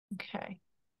Okay.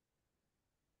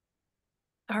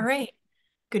 All right.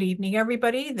 Good evening,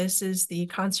 everybody. This is the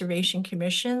Conservation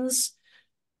Commission's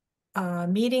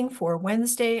meeting for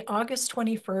Wednesday, August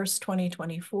 21st,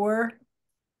 2024.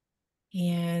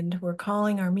 And we're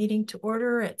calling our meeting to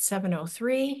order at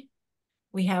 7:03.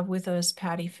 We have with us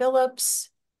Patty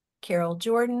Phillips, Carol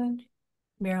Jordan,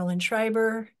 Marilyn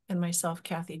Schreiber, and myself,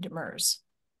 Kathy Demers.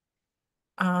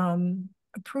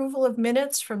 Approval of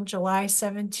minutes from July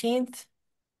 17th.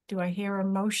 Do I hear a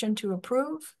motion to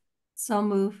approve? So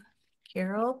move.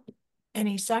 Carol,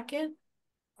 any second?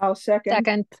 I'll second.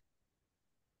 Second.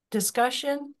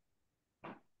 Discussion?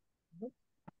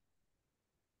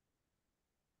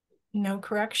 No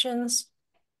corrections?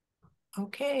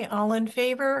 Okay, all in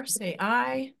favor, say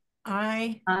aye.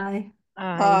 Aye. Aye.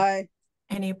 Aye.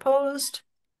 Any opposed?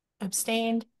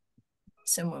 Abstained?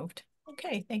 So moved.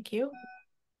 Okay, thank you.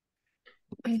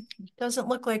 Doesn't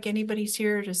look like anybody's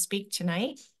here to speak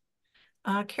tonight.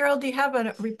 Carol, do you have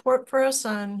a report for us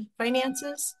on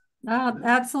finances?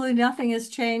 Absolutely nothing has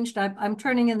changed. I'm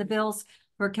turning in the bills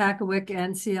for Cackaway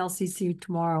and CLCC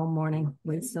tomorrow morning,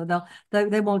 so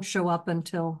they won't show up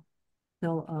until I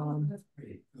don't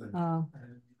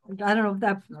know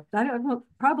that I don't know,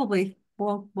 probably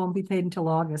won't be paid until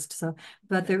August. So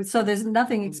there's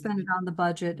nothing expended on the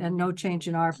budget and no change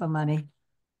in ARPA money.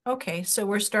 Okay, so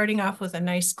we're starting off with a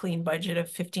nice clean budget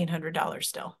of $1,500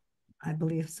 still. I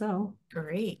believe so.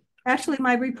 Great. Actually,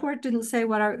 my report didn't say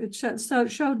what it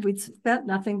showed we'd spent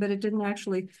nothing, but it didn't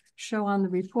actually show on the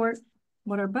report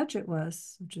what our budget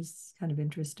was, which is kind of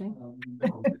interesting.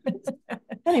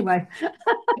 Anyway,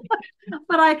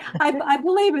 but I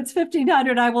believe it's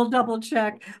 1,500. I will double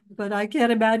check, but I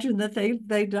can't imagine that they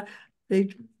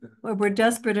were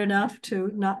desperate enough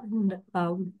to not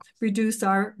reduce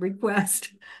our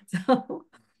request. So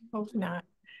hope not.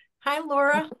 Hi,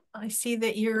 Laura. I see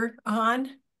that you're on.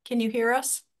 Can you hear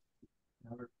us?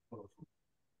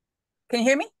 Can you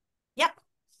hear me? Yep,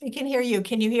 we can hear you.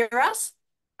 Can you hear us?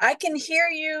 I can hear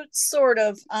you sort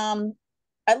of. I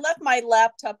left my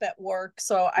laptop at work,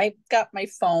 so I got my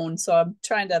phone, so I'm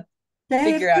trying to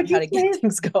figure out how to get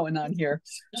things going on here.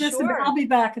 Just sure. I'll be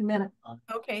back in a minute.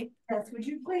 Okay. Yes, would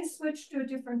you please switch to a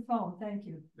different phone? Thank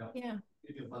you. Yeah.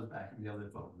 If you buzz back on the other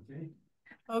phone, okay?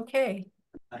 Okay.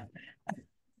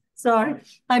 Sorry,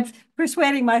 I'm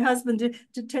persuading my husband to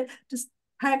just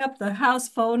hang up the house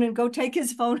phone and go take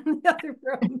his phone in the other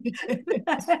room.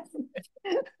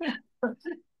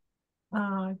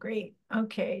 Great.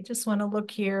 Okay, just want to look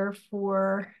here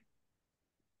for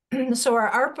so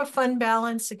our ARPA fund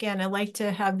balance, again, I like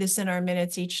to have this in our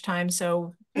minutes each time,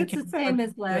 so it's the same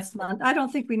as last month. I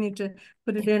don't think we need to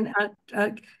put it in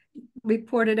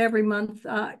report it every month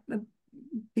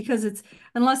because it's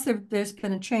unless there's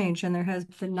been a change, and there has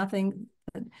been nothing.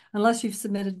 Unless you've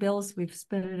submitted bills, we've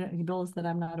submitted any bills that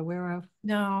I'm not aware of.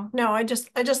 No, I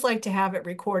just like to have it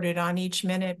recorded on each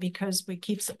minute because it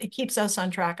keeps us on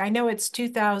track. I know it's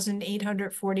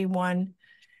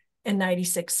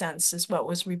 2,841.96 is what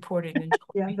was reported in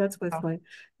July. Yeah, that's what's my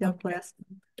last.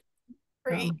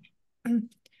 Great.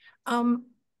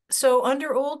 So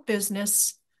under old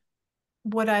business,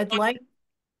 what I'd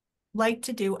like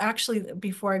to do, actually,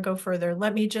 before I go further,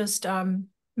 let me just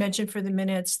mention for the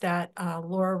minutes that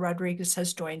Laura Rodriguez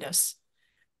has joined us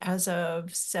as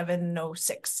of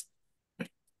 7:06.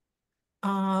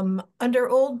 Under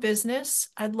old business,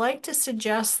 I'd like to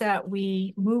suggest that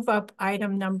we move up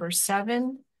item number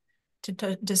 7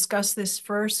 to discuss this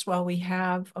first while we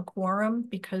have a quorum,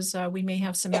 because we may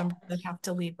have some members that have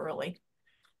to leave early.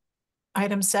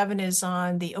 Item 7 is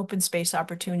on the open space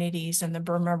opportunities and the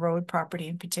Burma Road property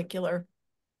in particular.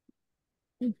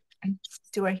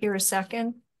 Do I hear a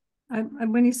second?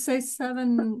 When you say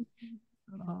 7,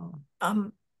 oh,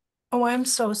 I'm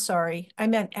so sorry. I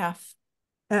meant F.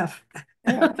 F,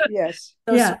 yes.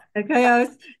 Yeah. Okay.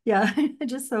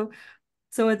 Just so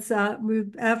it's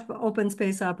move F, open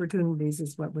space opportunities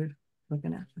is what we're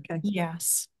looking at. Okay.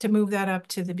 Yes, to move that up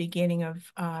to the beginning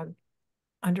of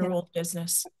under old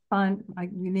business. Fine.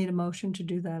 You need a motion to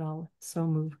do that. I'll so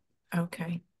move.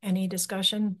 Okay. Any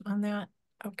discussion on that?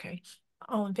 Okay.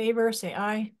 All in favor, say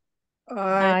aye.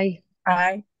 Aye.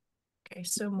 Aye. Okay,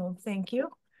 so moved. Thank you.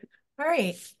 All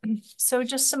right. So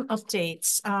just some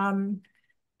updates.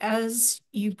 As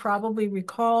you probably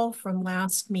recall from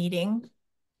last meeting,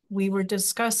 we were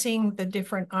discussing the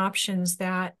different options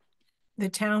that the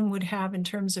town would have in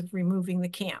terms of removing the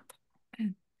camp.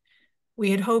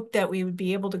 We had hoped that we would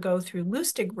be able to go through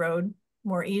Lustig Road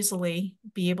more easily,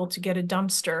 be able to get a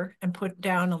dumpster and put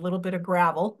down a little bit of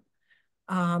gravel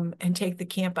and take the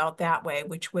camp out that way,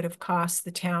 which would have cost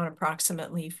the town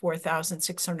approximately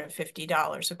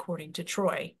 $4,650, according to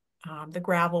Troy. The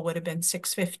gravel would have been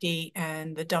 $650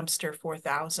 and the dumpster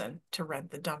 $4,000 to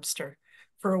rent the dumpster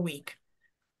for a week.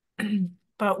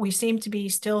 But we seem to be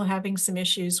still having some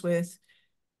issues with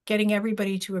getting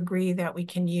everybody to agree that we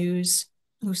can use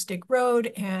Lustig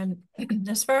Road. And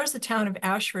as far as the town of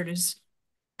Ashford is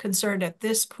concerned at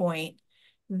this point,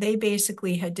 they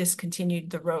basically had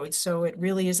discontinued the road. So it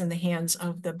really is in the hands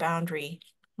of the boundary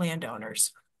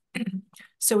landowners.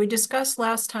 So we discussed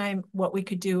last time what we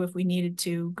could do if we needed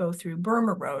to go through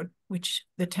Burma Road, which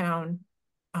the town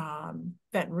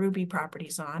Benton Ruby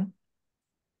properties on.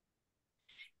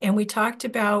 And we talked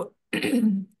about,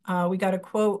 we got a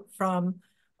quote from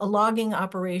a logging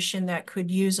operation that could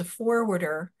use a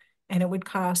forwarder, and it would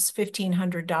cost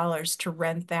 $1,500 to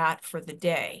rent that for the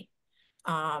day.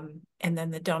 And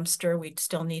then the dumpster, we'd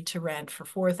still need to rent for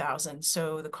 $4,000.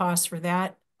 So the cost for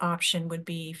that option would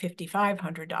be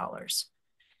 $5,500.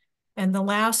 And the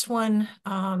last one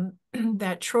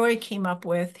that Troy came up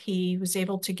with, he was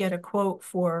able to get a quote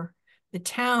for the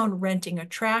town renting a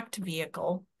tracked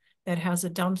vehicle that has a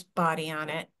dump body on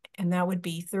it, and that would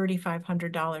be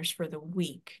 $3,500 for the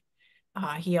week.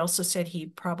 He also said he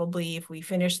probably, if we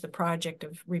finish the project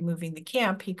of removing the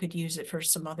camp, he could use it for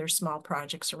some other small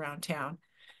projects around town.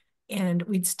 And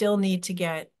we'd still need to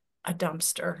get a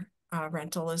dumpster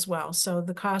rental as well. So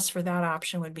the cost for that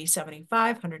option would be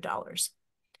 $7,500.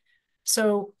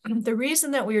 So the reason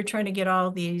that we were trying to get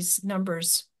all these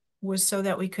numbers was so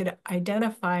that we could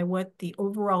identify what the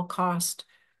overall cost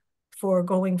for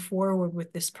going forward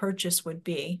with this purchase would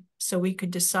be. So we could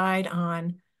decide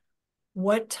on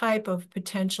what type of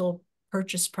potential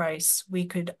purchase price we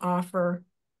could offer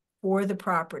for the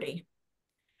property.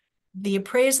 The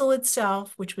appraisal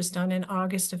itself, which was done in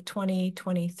August of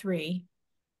 2023,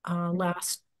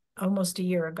 last almost a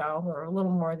year ago, or a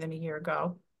little more than a year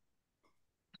ago,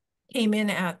 came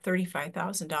in at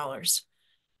 $35,000,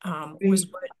 was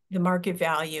what the market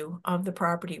value of the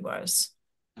property was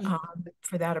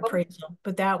for that appraisal.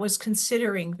 But that was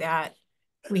considering that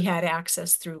we had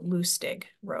access through Lustig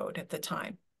Road at the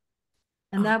time.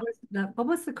 And that was what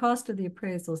was the cost of the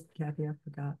appraisals, Kathy? I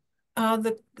forgot.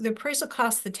 The appraisal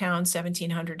cost the town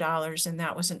 $1,700, and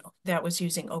that was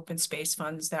using open space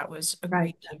funds that was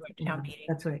agreed to at town meeting.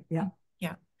 That's right. Yeah.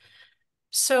 Yeah.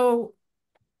 So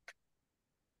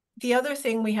the other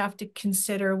thing we have to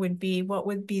consider would be what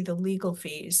would be the legal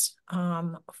fees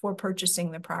for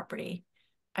purchasing the property.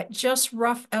 Just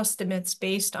rough estimates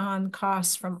based on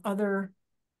costs from other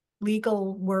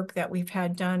legal work that we've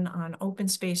had done on open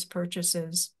space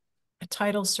purchases. A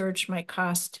title search might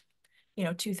cost,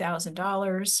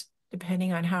 $2,000,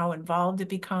 depending on how involved it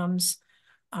becomes.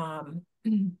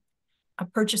 A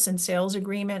purchase and sales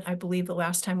agreement, I believe the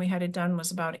last time we had it done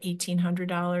was about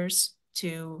 $1,800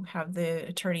 to have the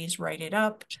attorneys write it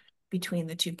up between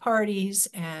the two parties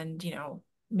and,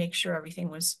 make sure everything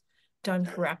was done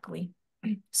correctly.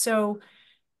 So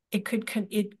there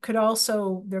could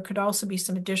also be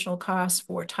some additional costs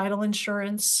for title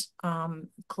insurance,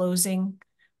 closing,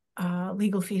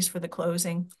 legal fees for the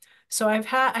closing. So I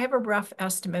have a rough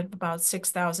estimate of about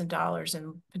 $6,000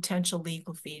 in potential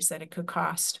legal fees that it could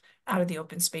cost out of the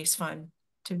open space fund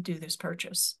to do this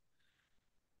purchase.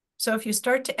 So if you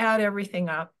start to add everything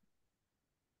up,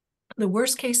 the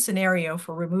worst case scenario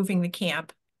for removing the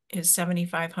camp is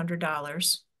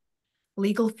 $7,500.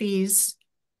 Legal fees,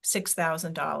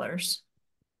 $6,000.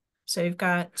 So you've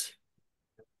got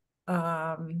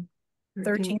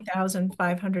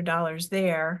 $13,500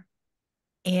 there.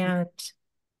 And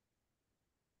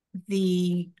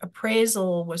the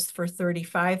appraisal was for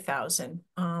 $35,000,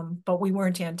 but we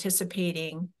weren't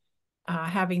anticipating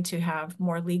having to have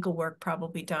more legal work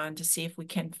probably done to see if we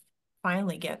can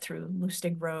finally get through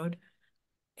Lustig Road.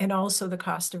 And also the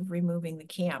cost of removing the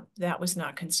camp, that was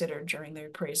not considered during the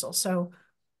appraisal. So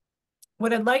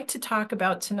what I'd like to talk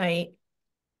about tonight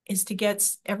is to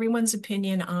get everyone's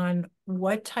opinion on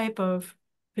what type of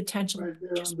potential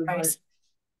purchase price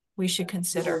we should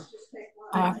consider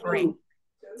offering.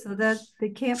 So that the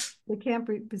camp.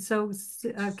 So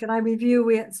can I review?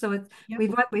 We've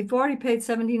already paid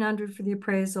 $1,700 for the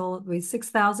appraisal. We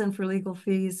 $6,000 for legal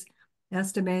fees,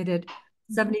 estimated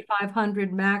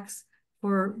 $7,500 max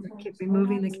for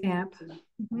removing the camp.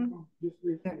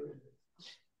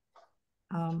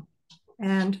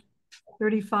 And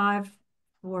 $35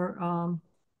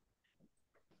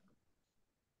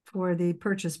 for the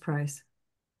purchase price.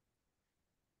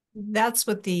 That's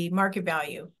what the market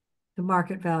value. The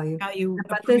market value.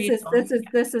 But appraisal.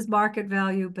 this is market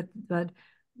value, but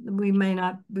we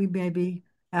may be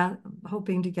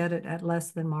hoping to get it at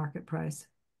less than market price.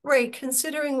 Right,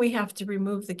 considering we have to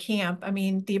remove the camp, I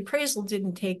mean, the appraisal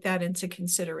didn't take that into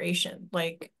consideration.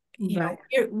 Like, you know,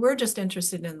 Right. we're just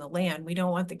interested in the land. We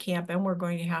don't want the camp, and we're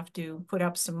going to have to put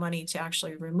up some money to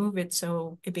actually remove it.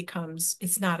 So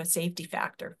it's not a safety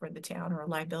factor for the town or a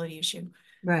liability issue.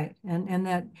 Right, and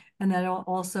that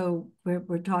also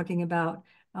we're talking about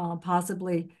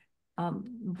possibly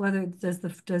whether does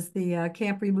the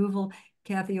camp removal,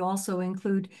 Kathy, also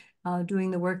include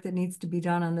doing the work that needs to be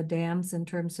done on the dams in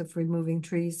terms of removing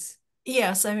trees?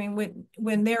 Yes, I mean,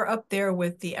 when they're up there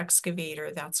with the excavator,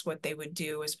 that's what they would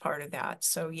do as part of that.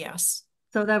 So yes.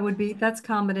 So that's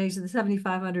combination, the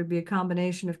 7,500 would be a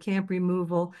combination of camp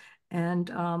removal and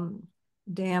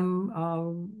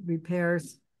dam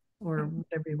repairs, or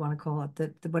whatever you want to call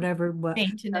it, whatever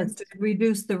Maintenance. to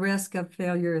reduce the risk of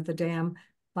failure of the dam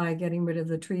by getting rid of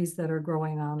the trees that are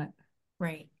growing on it.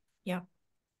 Right. Yeah.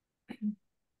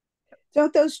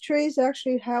 Don't those trees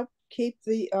actually help keep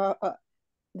the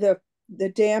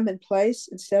dam in place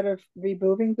instead of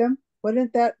removing them?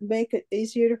 Wouldn't that make it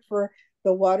easier for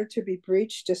the water to be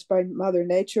breached just by Mother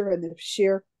Nature and the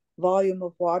sheer volume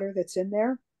of water that's in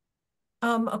there?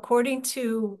 According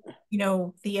to,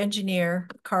 the engineer,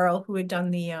 Carl, who had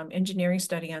done the engineering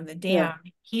study on the dam,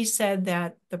 he said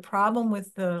that the problem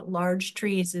with the large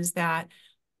trees is that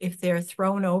if they're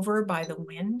thrown over by the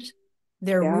wind,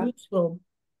 their Yeah.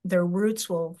 roots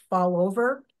will fall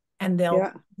over and they'll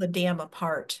Yeah. pull the dam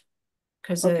apart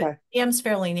because Okay. the dam's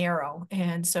fairly narrow.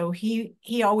 And so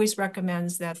he always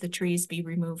recommends that the trees be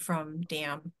removed from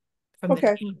the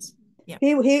Okay. dams. Yeah.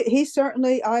 He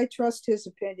certainly, I trust his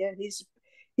opinion.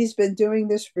 He's been doing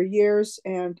this for years,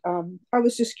 and I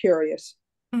was just curious.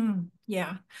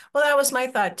 Yeah. Well, that was my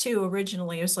thought too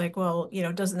originally. It was like, well,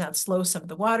 doesn't that slow some of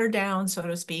the water down, so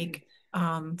to speak,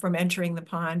 from entering the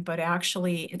pond? But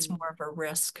actually, it's more of a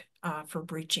risk for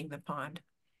breaching the pond.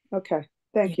 Okay,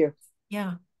 thank you.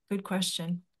 Yeah, good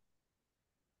question.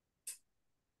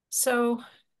 So,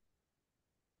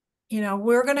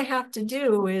 we're going to have to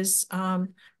do is,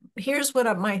 here's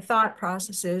what my thought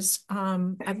process is.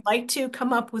 I'd like to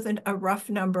come up with a rough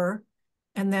number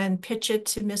and then pitch it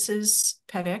to Mrs.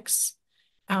 Pettix,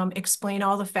 explain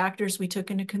all the factors we took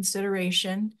into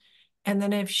consideration. And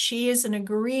then if she is in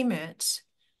agreement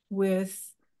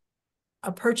with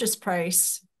a purchase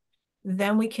price,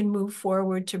 then we can move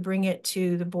forward to bring it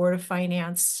to the Board of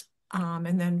Finance,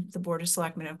 and then the Board of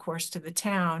Selectmen, of course, to the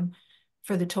town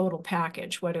for the total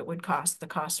package, what it would cost, the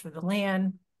cost for the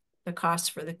land, the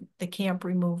cost for the camp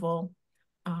removal,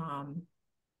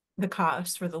 the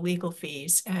cost for the legal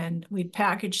fees. And we'd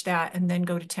package that and then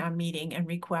go to town meeting and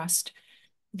request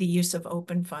the use of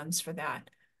open funds for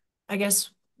that. I guess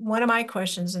one of my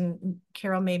questions, and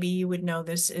Carol, maybe you would know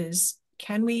this, is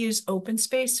can we use open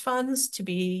space funds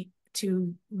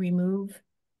to remove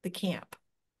the camp?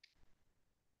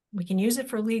 We can use it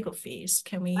for legal fees.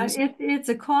 Can we use If it's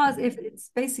a cost, if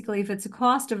it's a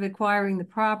cost of acquiring the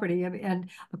property and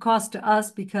a cost to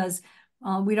us because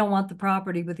we don't want the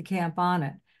property with the camp on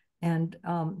it. And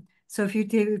so if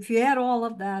you add all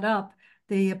of that up,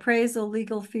 the appraisal,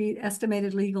 legal fee,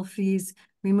 estimated legal fees,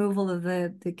 removal of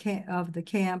the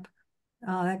camp,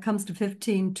 that comes to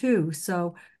 15,200.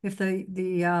 So if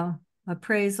the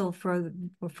appraisal for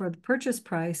the purchase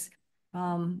price,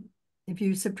 if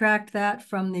you subtract that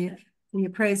from the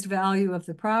appraised value of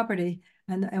the property,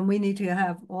 and we need to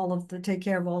have take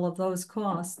care of all of those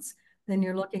costs, then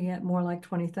you're looking at more like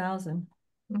 20,000.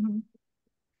 Mm-hmm.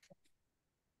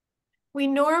 We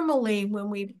normally, when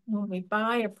we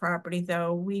buy a property,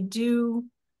 though, we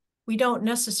don't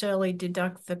necessarily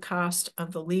deduct the cost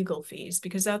of the legal fees,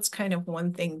 because that's kind of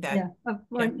one thing that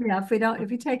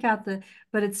If you take out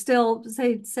but it's still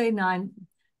say 9,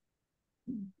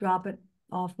 drop it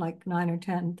off like 9,000 or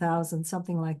 10,000,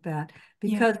 something like that,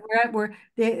 because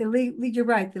you're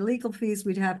right, the legal fees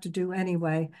we'd have to do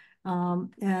anyway,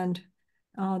 and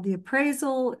the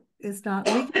appraisal is not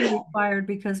legally required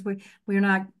because we're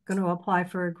not going to apply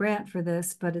for a grant for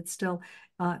this, but it's still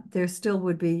there still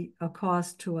would be a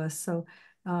cost to us. So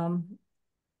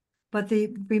but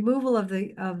the removal of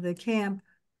the camp,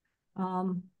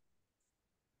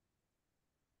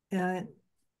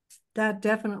 that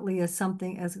definitely is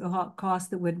something as a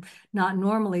cost that would not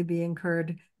normally be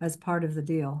incurred as part of the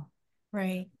deal.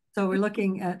 Right. So we're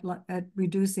looking at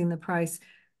reducing the price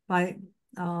by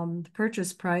the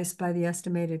purchase price by the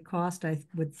estimated cost, I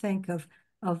would think, of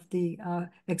the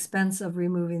expense of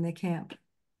removing the camp.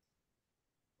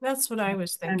 That's what I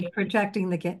was thinking. And protecting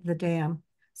the dam.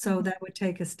 So that would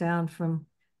take us down from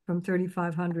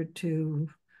 3,500 to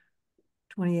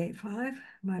 28,500.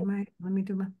 Let me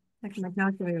do my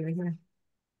calculator here.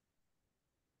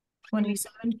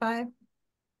 27,500.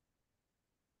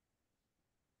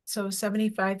 So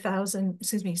 75,000,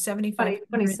 excuse me, 7,500.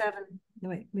 27. No,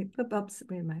 wait, wait,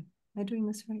 am I doing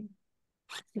this right?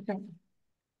 Okay.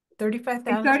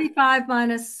 35,000. 35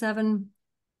 minus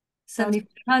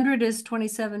 7,700 is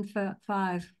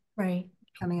 27,500 Right.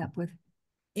 coming up with.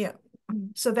 Yeah.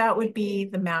 So that would be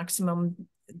the maximum.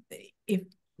 If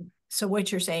so,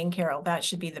 what you're saying, Carol, that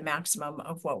should be the maximum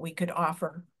of what we could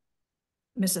offer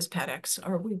Mrs. Pettix,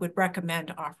 or we would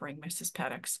recommend offering Mrs.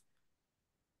 Pettix.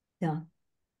 Yeah.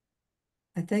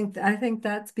 I think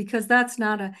that's because that's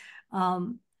not a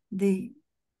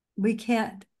we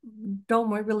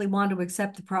don't really want to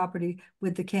accept the property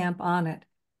with the camp on it.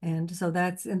 And so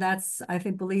that's I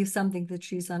think believe something that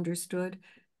she's understood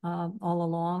all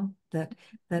along, that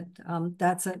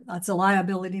that's a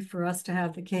liability for us to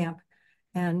have the camp,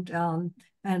 and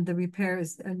the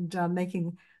repairs and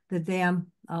making the dam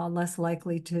less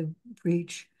likely to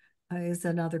breach is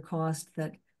another cost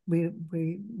that we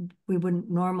wouldn't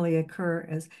normally incur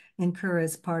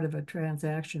as part of a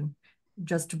transaction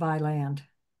just to buy land.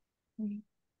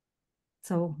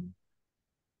 So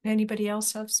anybody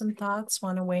else have some thoughts,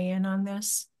 want to weigh in on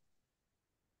this?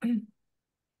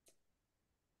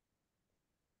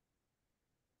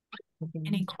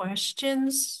 Any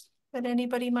questions that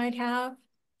anybody might have?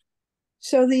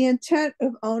 So the intent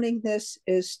of owning this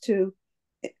is to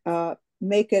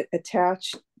make it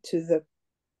attached to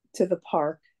the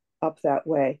park up that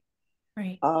way.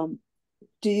 Right.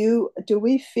 Do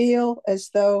we feel as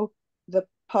though the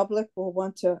public will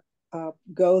want to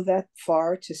go that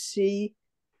far to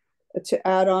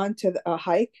add on to a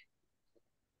hike?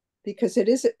 Because it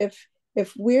is,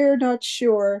 if we're not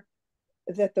sure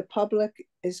that the public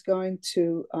is going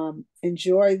to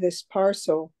enjoy this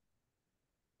parcel,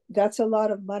 that's a lot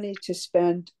of money to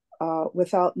spend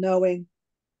without knowing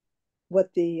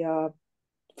what the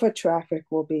foot traffic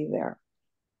will be there.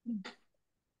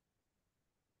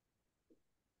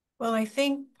 Well, I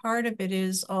think part of it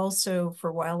is also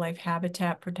for wildlife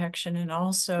habitat protection, and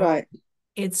also Right.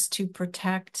 it's to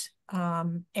protect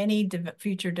any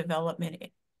future development,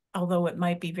 although it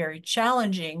might be very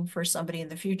challenging for somebody in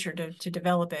the future to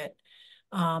develop it.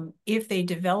 If they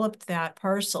developed that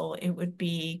parcel, it would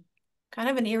be kind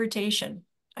of an irritation,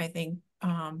 I think,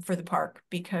 for the park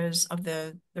because of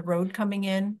the road coming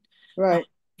in. Right.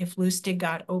 If Lustig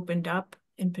got opened up,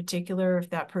 in particular,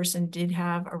 if that person did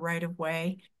have a right of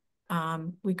way,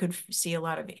 we could see a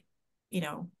lot of,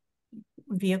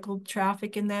 vehicle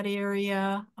traffic in that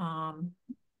area.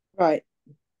 Right.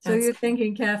 So you're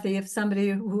thinking, Kathy, if somebody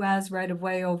who has right of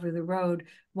way over the road,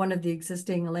 one of the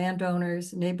existing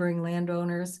landowners, neighboring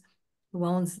landowners who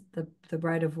owns the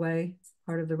right of way,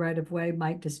 part of the right of way,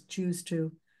 might just choose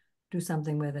to do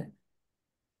something with it.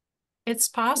 It's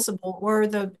possible, or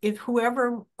if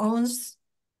whoever owns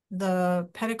the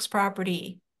Pettix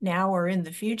property now or in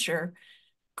the future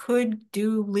could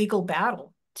do legal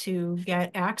battle to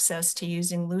get access to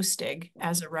using Lustig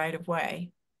as a right of way.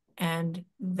 And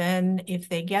then if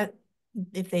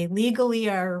they legally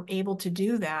are able to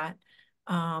do that,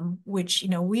 which,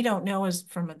 we don't know as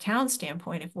from a town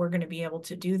standpoint if we're going to be able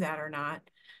to do that or not,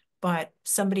 but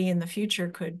somebody in the future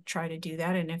could try to do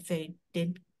that. And if they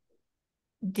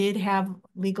did have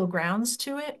legal grounds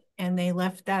to it and they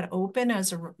left that open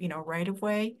as a, right of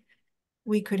way,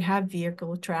 we could have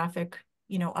vehicle traffic,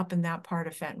 up in that part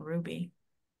of Fenton Ruby.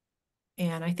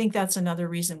 And I think that's another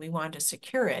reason we wanted to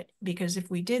secure it, because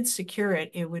if we did secure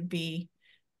it, there would be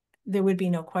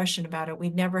no question about it.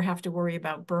 We'd never have to worry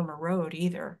about Burma Road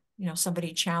either.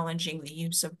 Somebody challenging the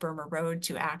use of Burma Road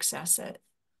to access it.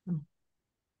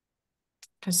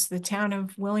 Because the town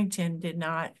of Wellington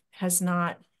has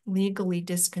not legally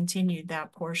discontinued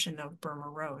that portion of Burma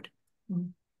Road.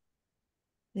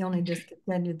 They only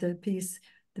discontinued the piece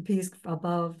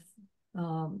above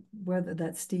where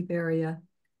that steep area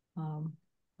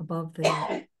above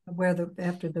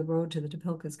after the road to the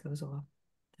Topilkas goes off.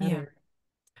 Yeah.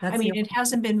 I mean, it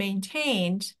hasn't been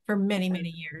maintained for many, many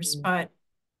years, but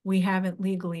we haven't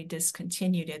legally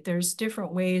discontinued it. There's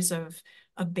different ways of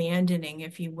abandoning,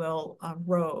 if you will, a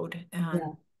road.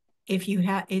 If you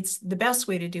have, it's the best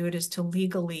way to do it is to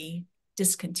legally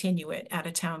discontinue it at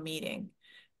a town meeting.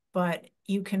 But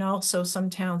you can also, some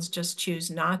towns just choose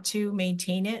not to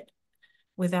maintain it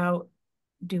without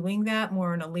doing that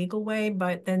more in a legal way,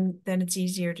 but then it's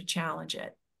easier to challenge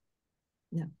it.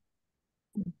 Yeah.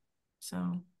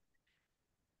 So.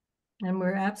 And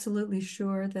we're absolutely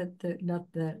sure that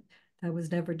that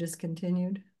was never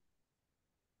discontinued.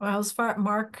 Well, as far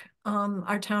Mark,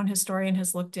 our town historian,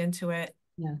 has looked into it.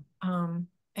 Yeah.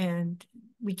 And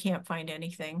we can't find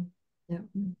anything. Yeah.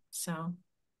 So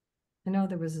I know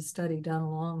there was a study done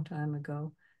a long time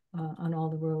ago on all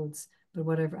the roads but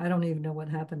whatever. I don't even know what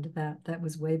happened to that. That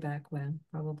was way back when,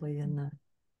 probably in the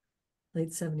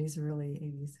late 70s, early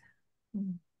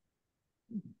 80s.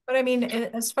 But I mean,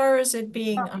 as far as it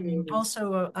being Probably 80s.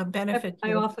 also a benefit.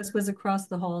 My office was across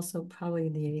the hall, so probably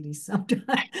in the 80s sometime.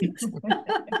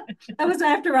 That was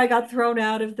after I got thrown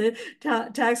out of the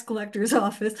tax collector's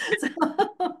office.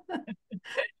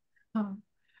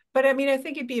 But I mean, I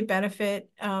think it'd be a benefit.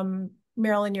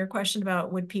 Marilyn, your question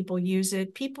about would people use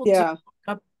it? People do Yeah,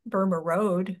 up Burma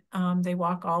Road. They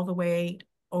walk all the way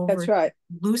over that's right.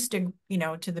 Lustig,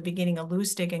 to the beginning of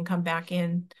Lustig and come back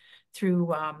in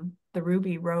through the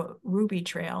Ruby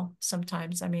Trail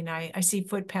sometimes. I mean, I see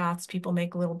footpaths, people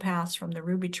make little paths from the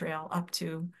Ruby Trail up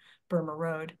to Burma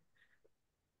Road.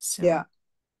 So Yeah.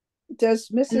 Does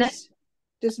is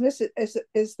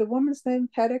the woman's name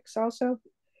Pettix also?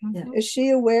 Yeah. Is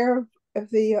she aware of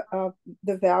the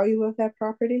value of that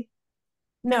property?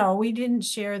 No, we didn't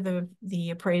share the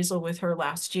appraisal with her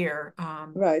last year.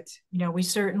 Right. We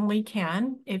certainly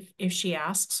can if she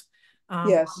asks.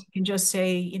 Yes. We can just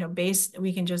say,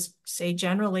 we can just say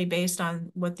generally based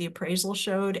on what the appraisal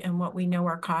showed and what we know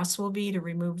our costs will be to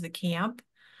remove the camp.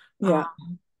 Yeah.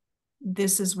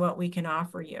 This is what we can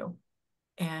offer you.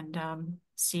 And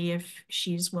see if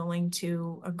she's willing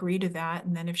to agree to that.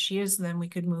 And then if she is, then we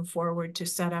could move forward to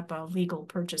set up a legal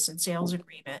purchase and sales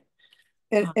agreement.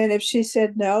 And if she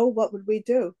said no, what would we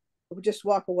do? Would we just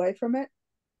walk away from it?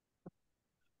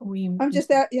 I'm just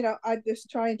that, I'm just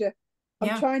trying to,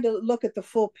 I'm trying to look at the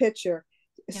full picture.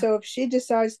 So if she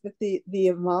decides that the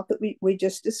amount that we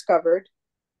just discovered,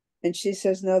 and she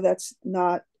says, no, that's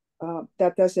not,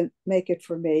 that doesn't make it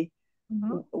for me,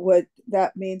 what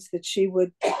that means that we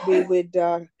would,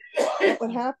 what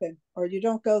would happen? Or you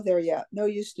don't go there yet. No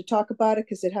use to talk about it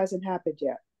because it hasn't happened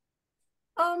yet.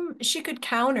 She could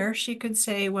counter. She could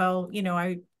say, well,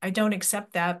 I don't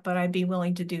accept that, but I'd be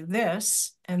willing to do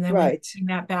this. And then we bring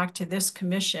that back to this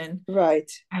commission. Right.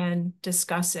 And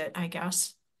discuss it, I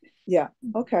guess. Yeah.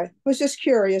 Okay. I was just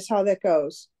curious how that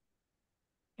goes.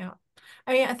 Yeah.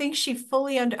 I mean, I think she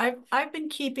fully I've been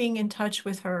keeping in touch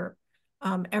with her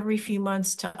every few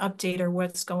months to update her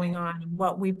what's going on and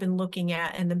what we've been looking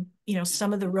at and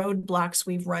some of the roadblocks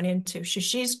we've run into.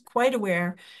 She's quite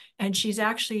aware, and she's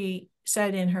actually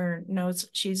said in her notes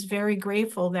she's very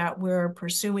grateful that we're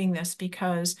pursuing this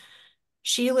because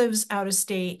she lives out of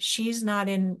state. She's not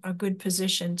in a good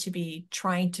position to be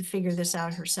trying to figure this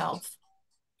out herself.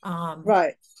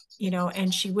 Right.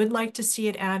 And she would like to see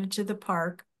it added to the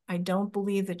park. I don't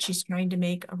believe that she's trying to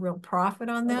make a real profit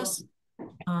on this.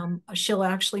 She'll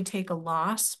actually take a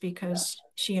loss because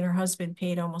she and her husband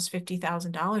paid almost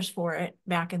 $50,000 for it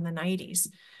back in the 90s.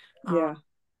 Yeah.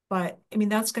 But I mean,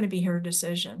 that's going to be her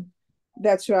decision.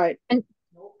 That's right.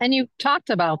 And you talked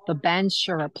about the bench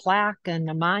or a plaque and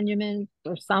a monument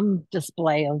or some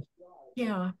display of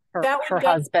her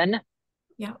husband.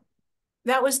 Yeah.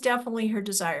 That was definitely her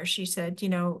desire. She said,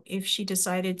 if she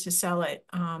decided to sell it,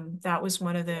 that was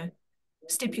one of the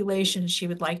stipulations she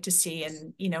would like to see.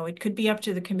 And, it could be up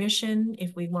to the commission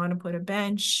if we want to put a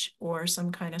bench or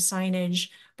some kind of signage,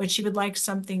 but she would like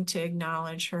something to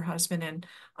acknowledge her husband. And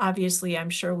obviously,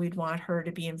 I'm sure we'd want her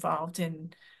to be involved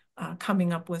in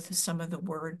coming up with some of the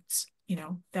words,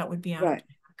 that would be on. Right.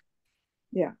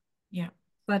 Yeah. Yeah.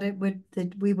 But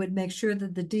we would make sure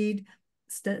that the deed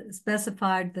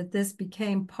specified that this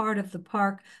became part of the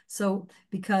park. So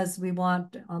because we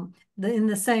want in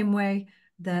the same way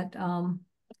that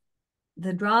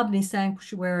the Drobny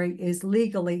Sanctuary is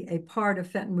legally a part of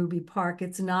Fenton Ruby Park,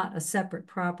 it's not a separate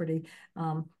property,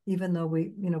 even though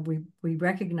we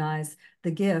recognize the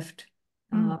gift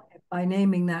by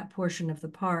naming that portion of the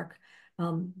park,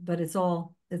 but it's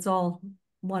all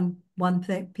one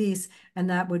piece, and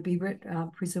that would be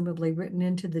presumably written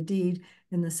into the deed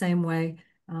in the same way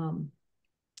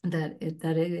that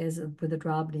it is with the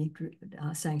Drobny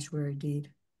Sanctuary deed.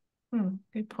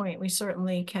 Good point. We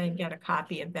certainly can get a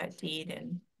copy of that deed,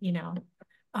 and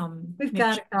we've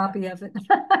got a copy of it.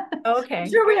 Okay. I'm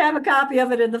sure we have a copy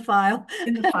of it in the file.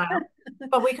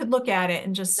 But we could look at it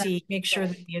and just make sure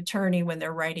that the attorney, when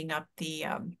they're writing up the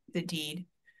deed,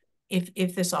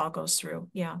 if this all goes through.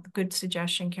 Yeah, good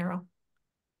suggestion, Carol.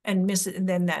 And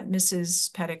then that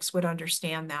Mrs. Pettix would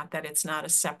understand that it's not a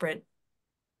separate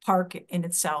park in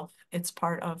itself. It's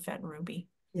part of Fenton Ruby.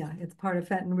 Yeah, it's part of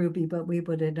Fenton Ruby, but we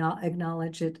would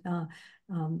acknowledge it,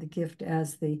 the gift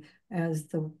as the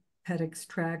Pettix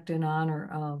tract in honor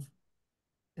of,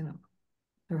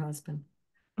 her husband,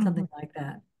 something like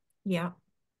that. Yeah,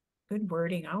 good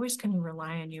wording. I always can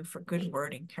rely on you for good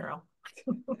wording, Carol.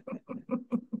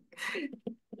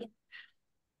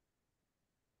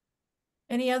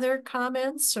 Any other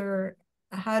comments or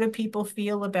how do people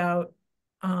feel about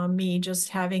me just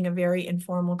having a very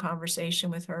informal conversation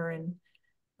with her, and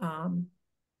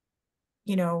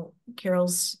you know,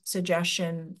 Carol's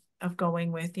suggestion of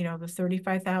going with, you know, the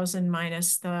 35,000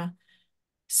 minus the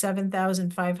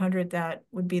 7,500, that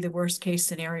would be the worst case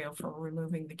scenario for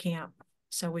removing the camp.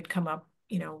 So we'd come up,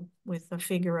 you know, with a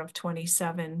figure of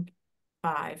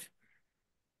 27,500.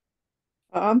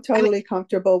 I'm totally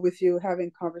comfortable with you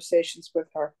having conversations with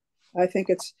her. I think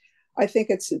it's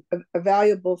a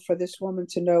valuable for this woman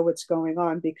to know what's going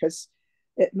on, because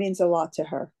it means a lot to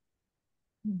her.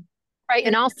 Right.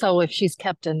 And also, if she's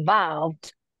kept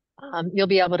involved, you'll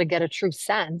be able to get a true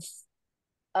sense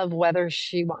of whether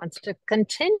she wants to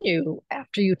continue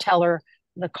after you tell her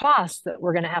the cost that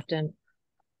we're going to have to,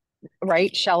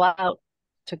 right, shell out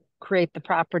to create the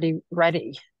property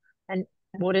ready. And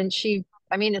wouldn't she,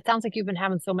 I mean, it sounds like you've been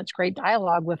having so much great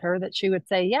dialogue with her that she would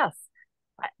say, yes,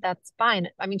 that's fine.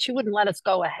 I mean, she wouldn't let us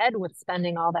go ahead with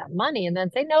spending all that money and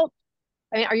then say, nope.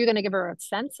 I mean, are you going to give her a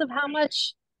sense of how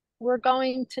much we're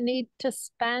going to need to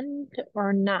spend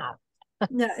or not?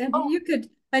 Yeah, and you could,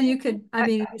 I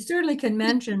mean, you certainly can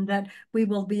mention that we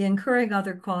will be incurring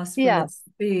other costs for yes.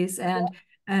 fees, and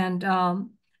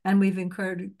we've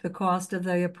incurred the cost of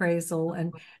the appraisal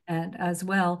and as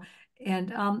well.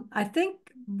 And I think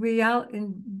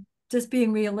in just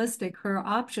being realistic, her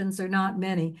options are not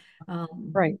many.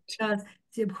 Right. Because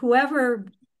whoever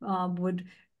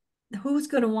who's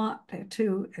going to want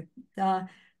to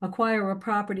acquire a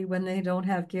property when they don't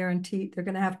have guaranteed, they're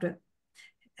going to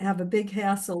have a big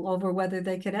hassle over whether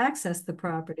they could access the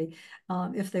property.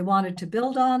 If they wanted to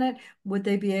build on it, would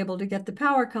they be able to get the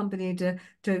power company to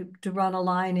run a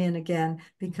line in again,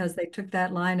 because they took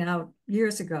that line out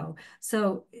years ago.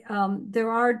 So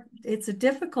it's a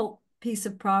difficult piece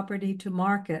of property to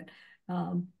market.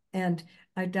 And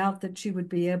I doubt that she would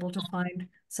be able to find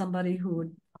somebody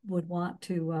who would want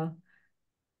to,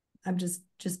 I'm just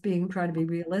trying to be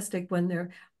realistic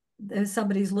when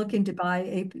somebody's looking to buy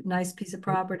a nice piece of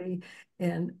property,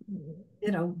 and you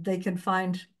know, they can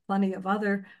find plenty of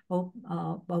other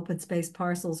open space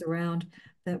parcels around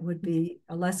that would be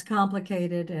less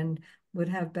complicated and would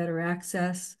have better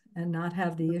access and not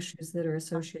have the issues that are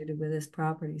associated with this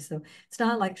property. So it's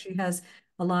not like she has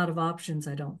a lot of options,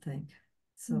 I don't think.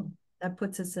 So that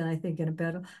puts us in, I think, in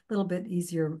a little bit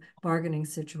easier bargaining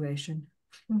situation.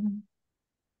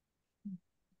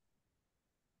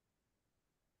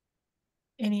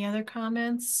 Any other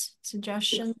comments,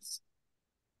 suggestions?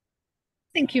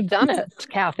 I think you've done it,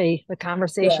 Kathy. The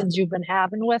conversations you've been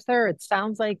having with her, it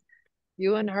sounds like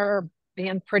you and her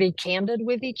being pretty candid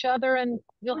with each other, and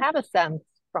you'll have a sense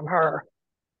from her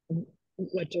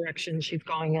what direction she's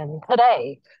going in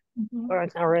today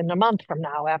or in a month from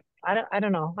now. I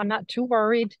don't know. I'm not too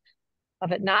worried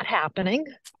of it not happening.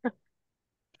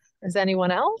 Is anyone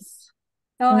else?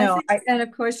 Oh, no, and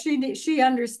of course she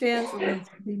understands, or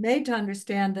be made to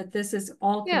understand, that this is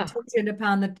all contingent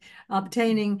upon the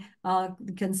obtaining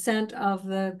the consent of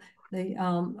the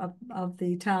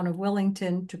town of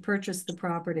Wellington to purchase the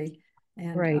property.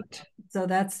 And right. So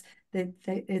that's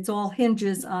it's all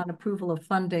hinges on approval of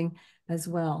funding as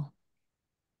well.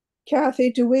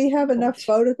 Kathy, do we have enough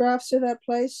photographs of that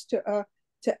place to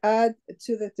add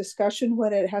to the discussion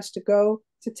when it has to go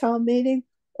to town meeting?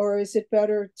 Or is it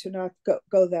better to not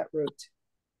go that route?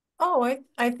 Oh,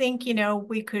 I think, you know,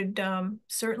 we could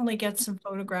certainly get some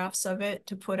photographs of it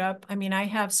to put up. I mean, I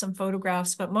have some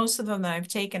photographs, but most of them that I've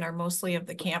taken are mostly of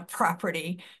the camp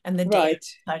property and the dam and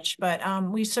such. But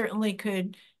we certainly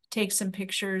could take some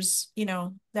pictures, you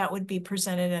know, that would be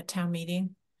presented at town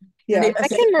meeting. Yeah, I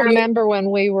can remember when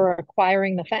we were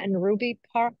acquiring the Fenton Ruby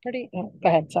property. Oh, go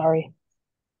ahead, sorry.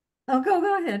 Oh, go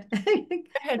ahead. Go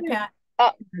ahead, Pat.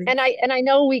 And I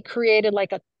know we created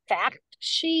like a fact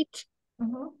sheet,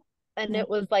 and it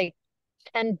was like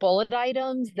 10 bullet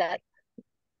items that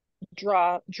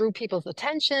drew people's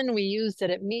attention. We used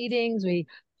it at meetings, we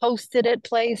posted it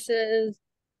places.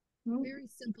 Very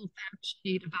simple fact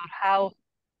sheet about how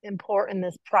important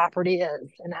this property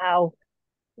is and how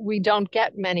we don't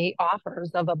get many offers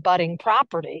of a budding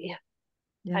property.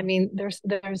 I mean, there's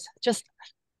just,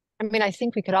 I mean, I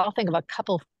think we could all think of a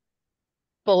couple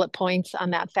bullet points on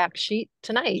that fact sheet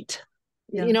tonight.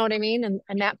 You know what I mean?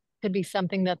 And that could be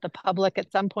something that the public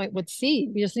at some point would see.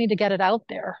 We just need to get it out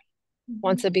there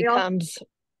once it becomes.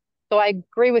 So I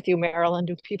agree with you, Marilyn.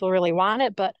 Do people really want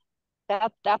it? But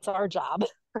that's our job.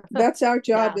 That's our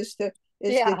job is to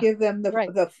give them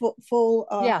the full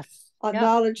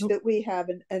knowledge that we have,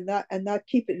 and not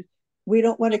keep it. We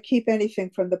don't want to keep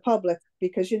anything from the public,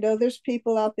 because, you know, there's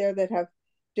people out there that have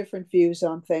different views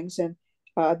on things, and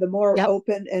The more Yep.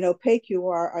 open and opaque you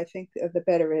are, I think the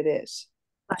better it is.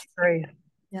 I agree.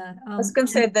 Yeah. I was going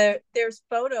to say there's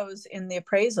photos in the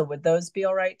appraisal. Would those be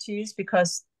all right to use?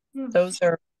 Because those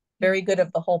are very good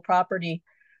of the whole property.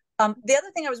 The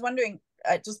other thing I was wondering,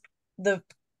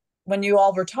 when you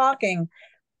all were talking,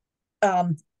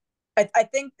 I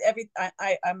think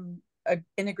I'm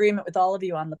in agreement with all of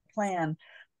you on the plan.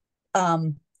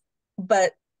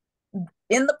 But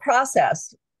in the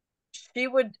process, she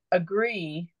would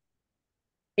agree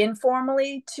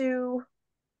informally to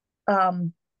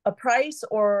a price,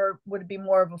 or would it be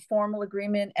more of a formal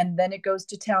agreement and then it goes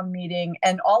to town meeting,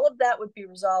 and all of that would be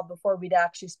resolved before we'd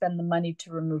actually spend the money to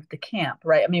remove the camp,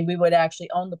 right? I mean, we would actually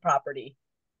own the property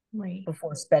Right,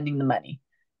 before spending the money.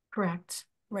 correct,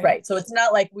 Right. So it's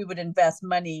not like we would invest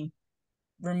money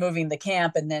removing the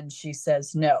camp and then she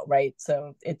says no, right?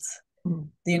 So it's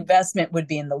the investment would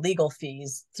be in the legal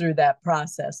fees through that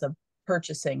process of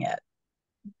purchasing it.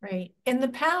 Right. In the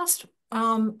past,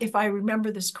 if I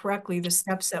remember this correctly, the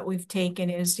steps that we've taken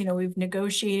is, we've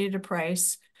negotiated a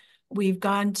price. We've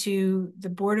gone to the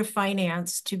Board of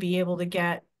Finance to be able to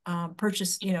get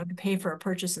purchase, to pay for a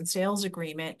purchase and sales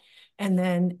agreement. And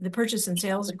then the purchase and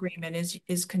sales agreement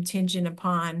is contingent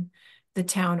upon the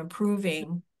town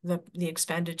approving the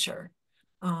expenditure.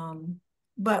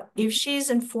 But if she's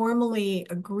informally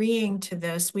agreeing to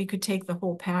this, we could take the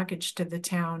whole package to the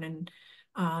town and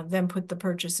then put the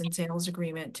purchase and sales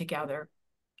agreement together.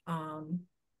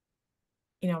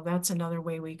 That's another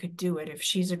way we could do it. If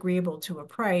she's agreeable to a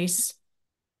price,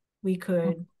 we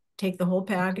could take the whole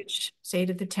package, say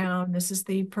to the town, this is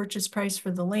the purchase price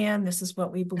for the land. This is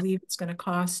what we believe it's going to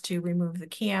cost to remove the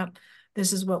camp.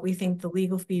 This is what we think the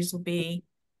legal fees will be.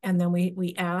 And then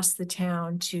we ask the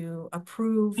town to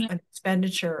approve an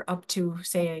expenditure up to,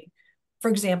 say, for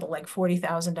example, like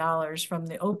 $40,000 from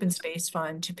the open space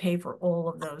fund to pay for all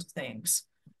of those things.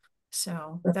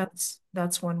 So that's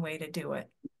one way to do it.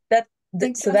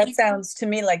 So that sounds to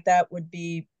me like that would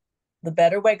be the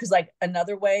better way, because like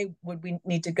another way, would we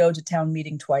need to go to town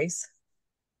meeting twice?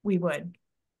 We would.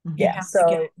 Yeah.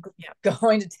 So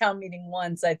going to town meeting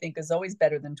once, I think, is always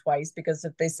better than twice, because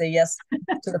if they say yes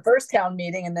to the first town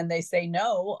meeting and then they say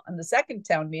no on the second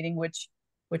town meeting, which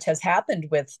has happened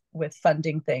with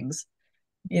funding things,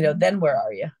 then where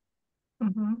are you?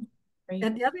 Right.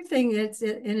 And the other thing is,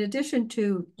 in addition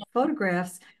to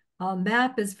photographs,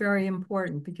 map is very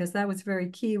important, because that was very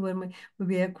key when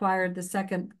we acquired the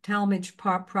second Talmadge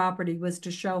property, was to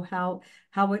show how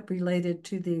it related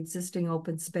to the existing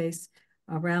open space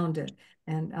around it.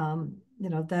 And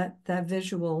that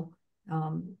visual,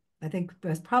 I think,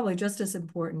 is probably just as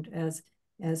important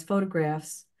as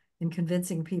photographs in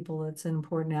convincing people it's an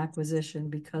important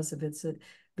acquisition because of its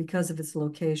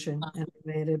location and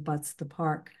the way it abuts the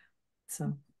park.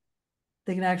 So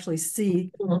they can actually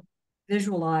see,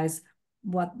 visualize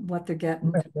what they're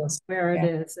getting, where it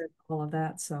is, and all of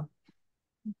that. So.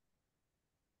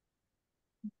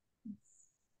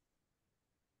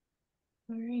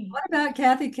 All right. What about,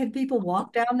 Kathy? Can people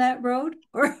walk down that road,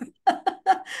 or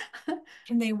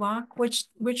can they walk? Which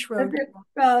road?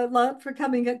 For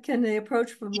coming, can they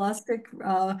approach from Lustig?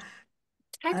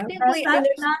 Technically, I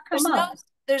mean,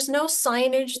 there's no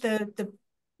signage.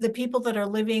 The people that are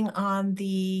living on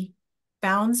the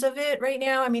bounds of it right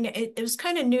now, I mean, it was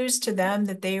kind of news to them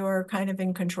that they were kind of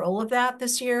in control of that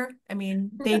this year. I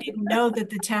mean, they didn't know that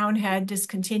the town had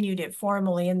discontinued it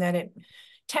formally, and that it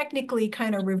technically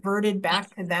kind of reverted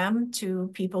back to them, to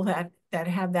people that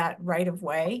have that right of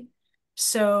way.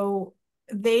 So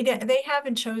they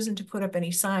haven't chosen to put up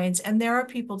any signs, and there are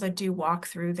people that do walk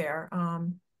through there.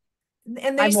 And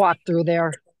I've walked through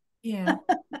there. Yeah,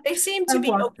 they seem to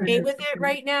be okay with it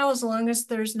right now, as long as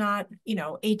there's not,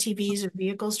 ATVs or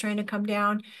vehicles trying to come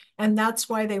down. And that's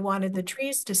why they wanted the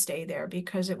trees to stay there,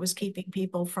 because it was keeping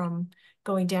people from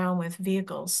going down with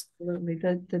vehicles. Absolutely,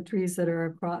 the trees that are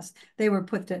across,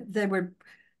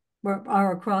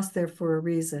 are across there for a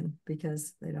reason,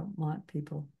 because they don't want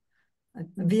people,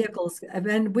 vehicles,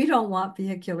 and we don't want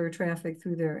vehicular traffic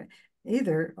through there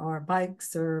either, or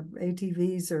bikes or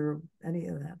ATVs or any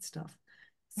of that stuff.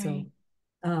 So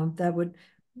that would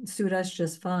suit us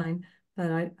just fine.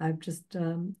 But I just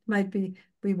might be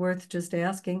worth just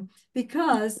asking,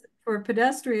 because for a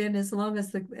pedestrian, as long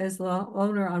as the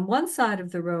owner on one side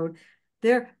of the road,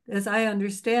 there, as I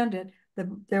understand it,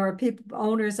 there are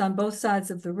owners on both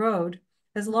sides of the road.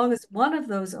 As long as one of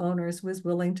those owners was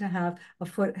willing to have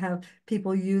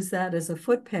people use that as a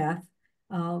footpath,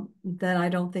 then I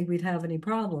don't think we'd have any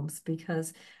problems,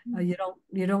 because you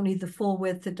don't need the full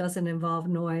width. It doesn't involve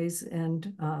noise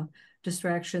and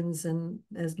distractions and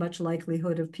as much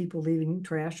likelihood of people leaving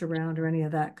trash around or any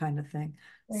of that kind of thing.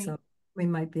 Right. So we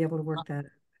might be able to work that.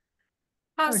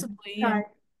 Possibly. Right.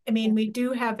 I mean, we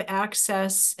do have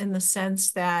access in the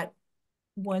sense that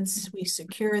once we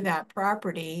secure that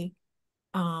property,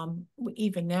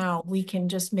 even now, we can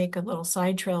just make a little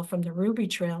side trail from the Ruby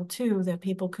Trail too, that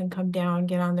people can come down,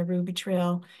 get on the Ruby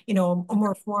Trail, you know, a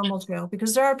more formal trail,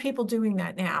 because there are people doing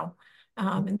that now.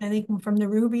 And then they can, from the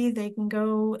Ruby, they can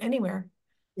go anywhere.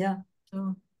 Yeah.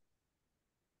 So.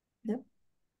 Yep.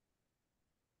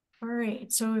 All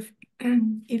right, so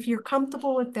if you're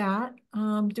comfortable with that,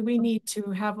 do we need to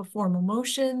have a formal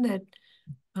motion that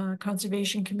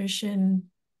Conservation Commission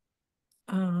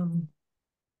to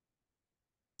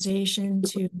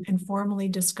informally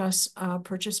discuss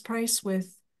purchase price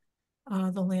with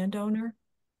the landowner?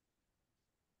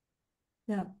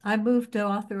 Yeah, I moved to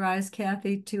authorize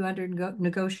Kathy to under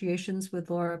negotiations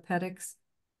with Laura Pettix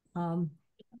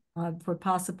for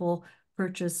possible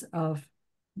purchase of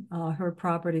her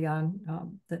property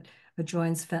on that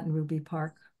adjoins Fenton Ruby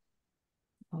Park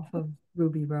off of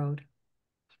Ruby Road.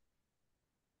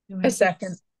 A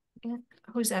second.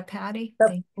 Who's that, Patty?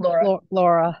 Laura.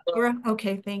 Laura. Laura,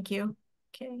 okay, thank you.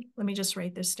 Okay, let me just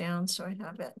write this down so I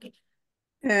have it.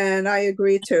 And I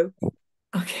agree too.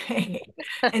 Okay,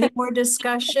 any more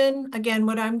discussion? Again,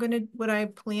 what I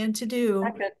plan to do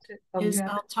is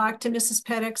I'll talk to Mrs.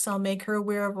 Pettix. I'll make her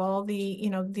aware of all the, you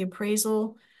know, the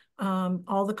appraisal,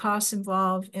 all the costs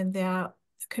involved, and that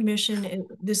commission,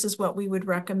 this is what we would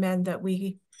recommend that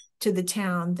to the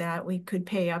town, that we could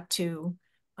pay up to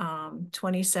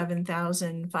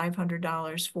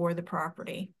 $27,500 for the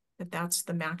property. That's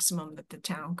the maximum that the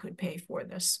town could pay for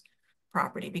this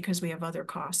property, because we have other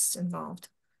costs involved.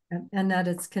 And that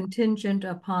it's contingent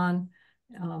upon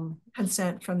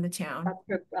consent from the town.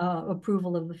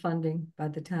 Approval of the funding by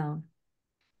the town.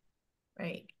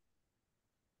 Right.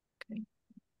 Okay.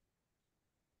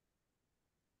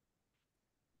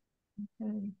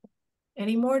 Okay.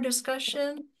 Any more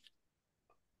discussion?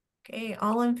 Okay,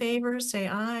 all in favor, say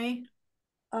aye.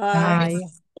 Aye.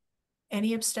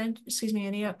 Any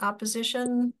any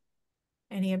opposition?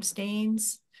 Any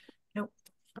abstains? Nope.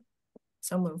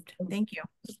 So moved. Thank you.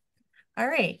 All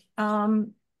right.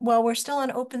 Well, we're still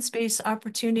on open space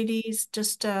opportunities.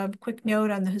 Just a quick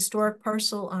note on the historic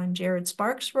parcel on Jared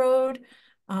Sparks Road.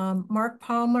 Mark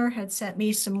Palmer had sent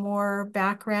me some more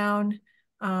background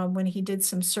when he did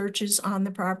some searches on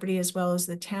the property, as well as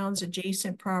the town's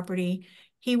adjacent property.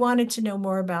 He wanted to know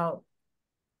more about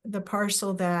the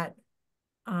parcel that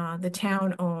the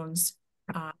town owns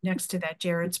next to that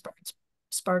Jared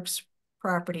Sparks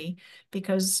property,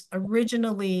 because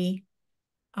originally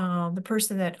the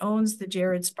person that owns the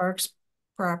Jared Sparks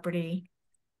property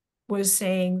was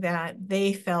saying that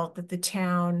they felt that the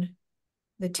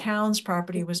town's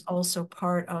property was also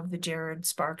part of the Jared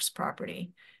Sparks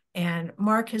property. And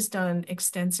Mark has done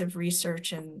extensive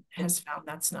research and has found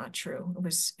that's not true.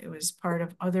 It was part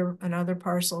of another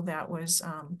parcel that was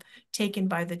taken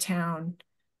by the town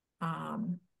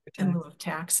in lieu of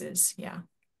taxes. Yeah.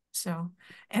 So,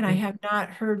 and I have not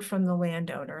heard from the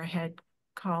landowner. I had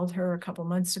called her a couple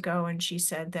months ago, and she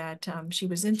said that she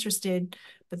was interested,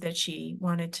 but that she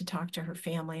wanted to talk to her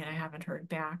family, and I haven't heard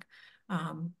back.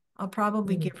 I'll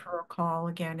probably give her a call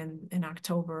again in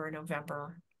October or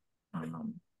November,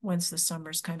 once the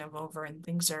summer's kind of over and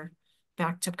things are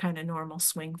back to kind of normal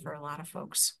swing for a lot of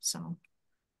folks. So.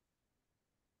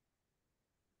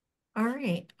 All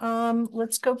right,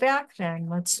 let's go back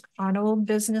then. On old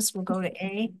business, we'll go to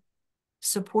A,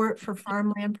 support for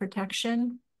farmland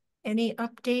protection. Any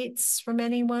updates from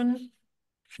anyone?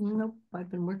 Nope, I've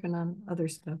been working on other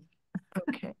stuff.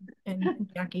 Okay, and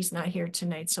Jackie's not here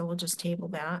tonight, so we'll just table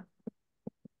that.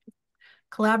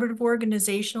 Collaborative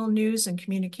organizational news and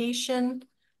communication.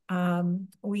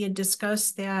 We had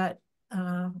discussed that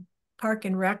Park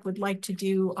and Rec would like to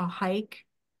do a hike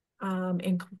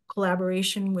in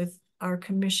collaboration with our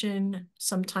commission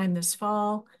sometime this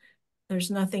fall.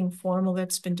 There's nothing formal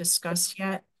that's been discussed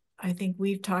yet. I think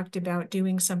we've talked about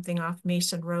doing something off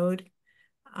Mason Road.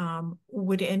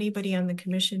 Would anybody on the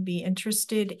commission be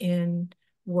interested in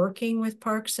working with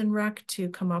Parks and Rec to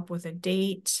come up with a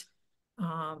date,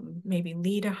 maybe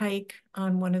lead a hike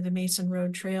on one of the Mason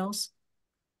Road trails?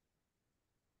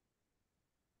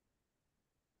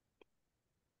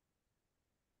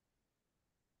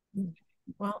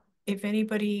 Well, if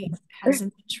anybody has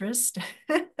an interest,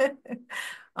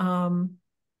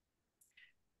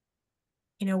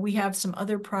 you know, we have some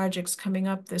other projects coming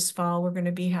up this fall. We're going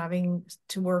to be having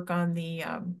to work on the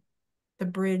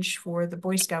bridge for the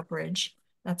Boy Scout Bridge.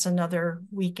 That's another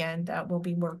weekend that we'll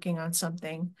be working on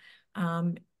something.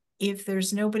 If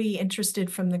there's nobody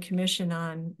interested from the commission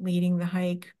on leading the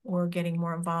hike or getting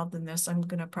more involved in this, I'm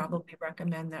going to probably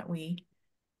recommend that we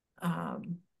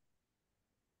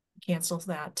cancel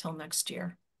that till next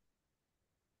year.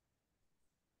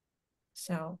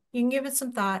 So you can give it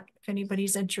some thought if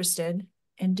anybody's interested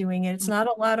in doing it. It's not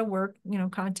a lot of work, you know,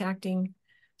 contacting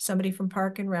somebody from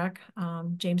Park and Rec,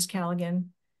 James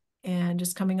Callaghan, and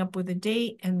just coming up with a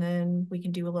date, and then we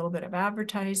can do a little bit of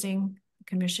advertising. The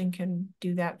commission can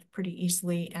do that pretty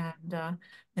easily, and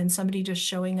then somebody just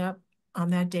showing up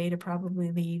on that day to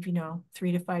probably leave, you know,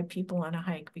 3 to 5 people on a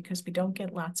hike, because we don't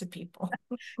get lots of people.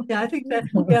 Yeah, I think that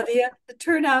the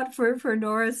turnout for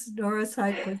Nora's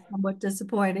hike was somewhat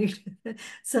disappointing.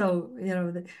 So, you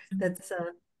know, that's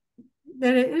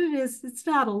that it's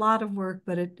not a lot of work,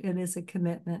 but it is a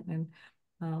commitment, and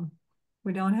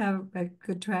we don't have a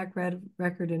good track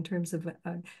record in terms of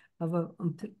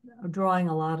drawing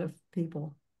a lot of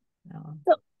people.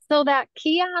 So that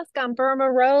kiosk on Burma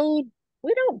Road,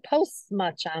 we don't post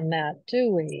much on that, do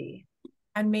we?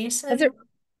 And Mason,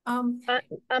 on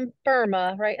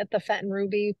Burma, right at the Fenton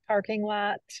Ruby parking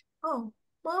lot. Oh,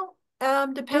 well,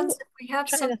 depends if we have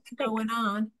something going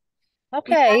on.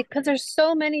 Okay, because there's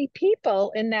so many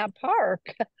people in that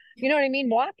park. You know what I mean?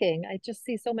 Walking. I just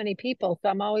see so many people. So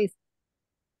I'm always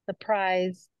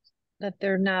surprised that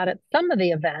they're not at some of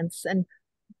the events. And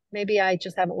maybe I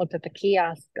just haven't looked at the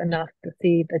kiosk enough to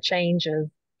see the changes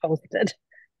posted.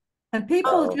 And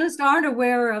people just aren't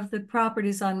aware of the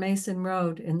properties on Mason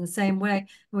Road in the same way.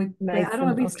 I don't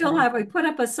know, we still have, we put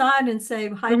up a sign and say,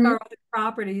 hike our other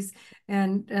properties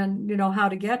and you know, how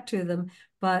to get to them.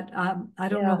 But I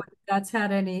don't know if that's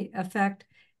had any effect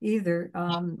either.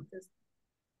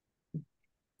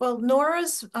 Well,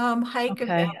 Nora's hike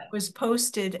event was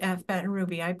posted at Fenton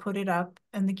Ruby. I put it up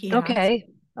in the kiosk. Okay.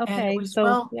 And it was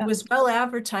it was well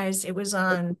advertised. It was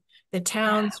on the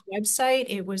town's website.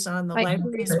 It was on the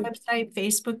library's website,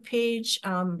 Facebook page.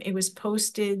 It was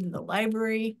posted in the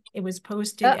library. It was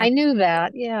posted. I knew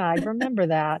that. Yeah, I remember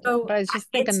that. So but I was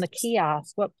just thinking the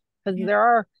kiosk. Because there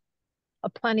are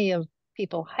plenty of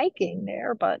people hiking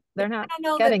there, but they're not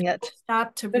getting it.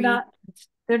 Stop to read.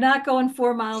 They're not going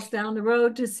 4 miles down the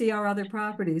road to see our other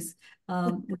properties.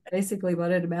 Basically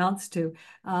what it amounts to,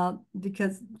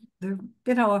 because they're,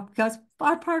 you know, because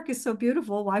our park is so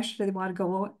beautiful, why should they want to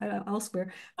go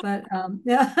elsewhere? But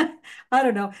yeah, I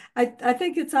don't know. I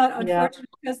think it's unfortunate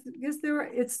because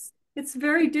it's a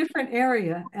very different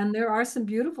area, and there are some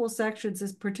beautiful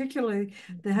sections, particularly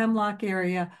the Hemlock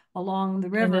area along the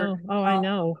river. I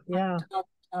know. Yeah.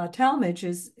 Talmadge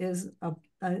is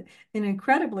an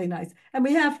incredibly nice, and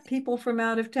we have people from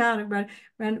out of town.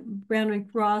 Brandon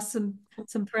Ross,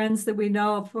 some friends that we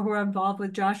know of who are involved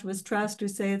with Joshua's Trust, who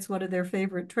say it's one of their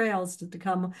favorite trails to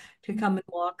come and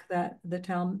walk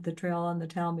the trail on the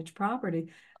Talmadge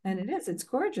property, and it's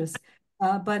gorgeous.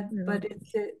 But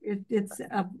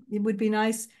it would be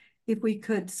nice if we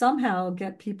could somehow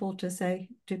get people to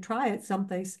try it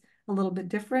someplace a little bit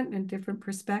different and different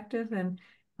perspective, and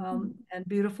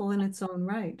beautiful in its own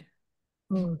right.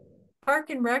 Park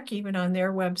and Rec, even on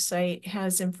their website,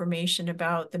 has information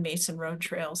about the Mason Road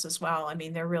trails as well. I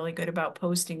mean, they're really good about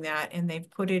posting that, and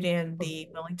they've put it in the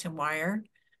Wellington Wire,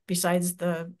 besides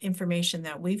the information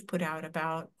that we've put out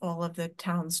about all of the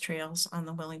town's trails on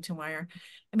the Wellington Wire.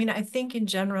 I mean, I think in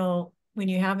general, when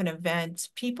you have an event,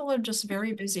 people are just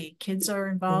very busy. Kids are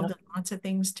involved in lots of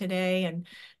things today, and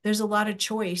there's a lot of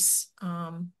choice,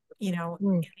 you know,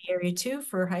 in the area too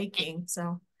for hiking.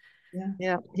 So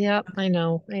yeah, I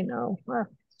know.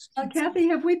 Kathy,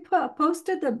 have we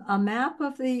posted a map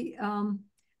of the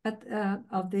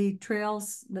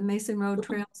trails, the Mason Road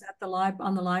trails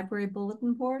on the library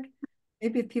bulletin board?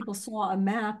 Maybe if people saw a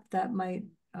map, that might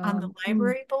on the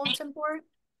library bulletin board.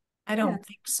 I don't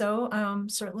think so.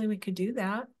 Certainly we could do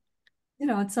that. You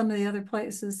know, at some of the other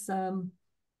places, you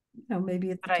know,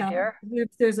 maybe at the town. If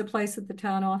there's a place at the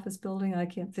town office building, I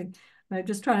can't think. I'm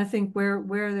just trying to think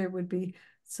where there would be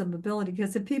some ability,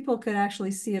 because if people could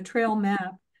actually see a trail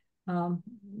map,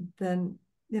 then,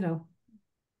 you know,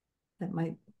 that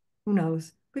might, who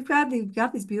knows? We've got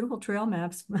these beautiful trail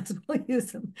maps, might as well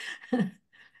use them.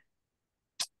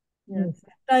 It's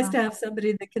nice to have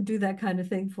somebody that can do that kind of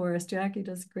thing for us. Jackie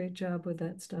does a great job with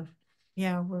that stuff.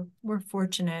 Yeah, we're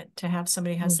fortunate to have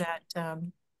somebody who has that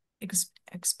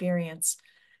experience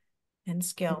and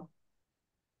skill.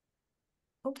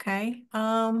 Okay,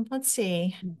 let's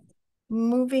see.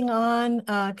 Moving on,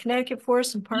 Connecticut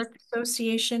Forest and Park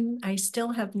Association, I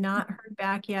still have not heard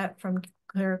back yet from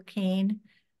Claire Kane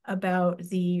about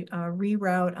the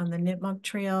reroute on the Nipmuc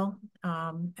Trail.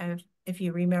 If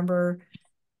you remember,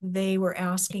 they were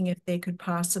asking if they could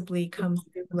possibly come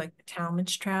through like the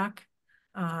Talmadge track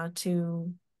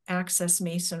to access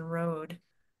Mason Road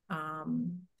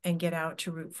and get out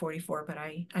to Route 44, but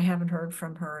I haven't heard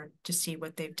from her to see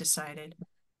what they've decided.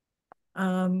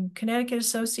 Connecticut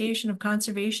Association of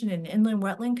Conservation and Inland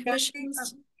Wetland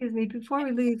Commissions. Excuse me, before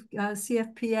we leave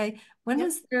CFPA, when Yep.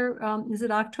 is their, is it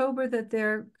October that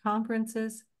their conference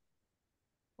is?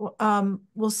 Well,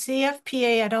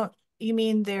 CFPA, you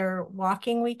mean their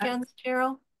walking weekends,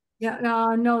 Carol? Yeah,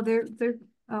 no,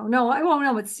 oh, no, I won't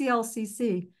know, it's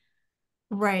CLCC.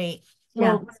 Right.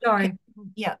 Yeah, Well, sorry.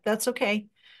 yeah, that's okay.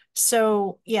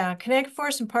 So yeah, Connecticut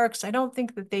Forest and Parks, I don't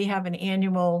think that they have an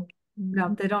annual.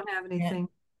 No, they don't have anything.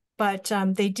 But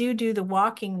they do the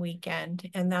walking weekend,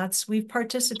 and we've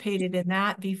participated in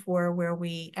that before where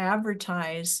we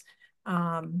advertise.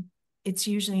 It's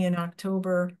usually in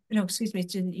October, no, excuse me,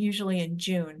 it's usually in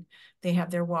June. They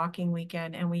have their walking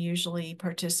weekend, and we've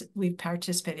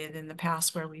participated in the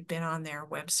past where we've been on their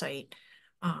website,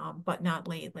 but not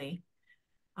lately.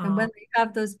 And when they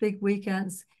have those big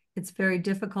weekends, it's very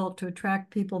difficult to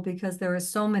attract people because there are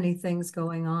so many things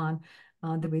going on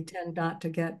that we tend not to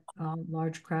get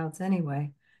large crowds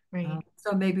anyway. Right.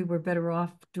 So maybe we're better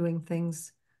off doing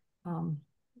things on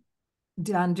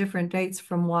different dates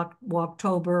from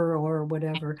Walktober or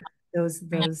whatever those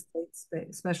dates,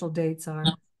 special dates are.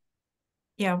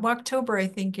 Yeah, Walktober I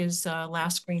think is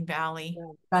Last Green Valley.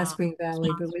 Last Green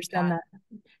Valley, but we've done that.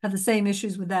 Have the same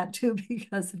issues with that too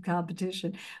because of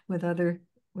competition with other.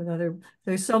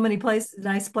 There's so many places,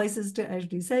 nice places to, as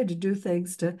you say, to do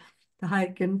things, to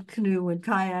hike and canoe and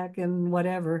kayak and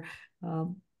whatever. Yeah,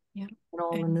 and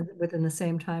all within the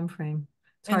same time frame.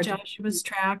 And Joshua's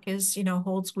Track is,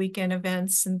 holds weekend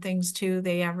events and things too.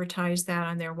 They advertise that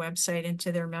on their website and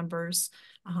to their members.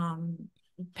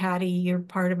 Patty, you're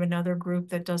part of another group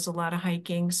that does a lot of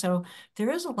hiking. So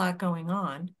there is a lot going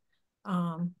on.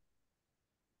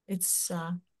 It's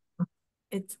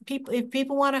people, if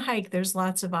people want to hike, there's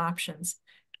lots of options.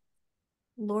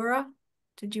 Laura,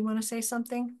 did you want to say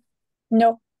something?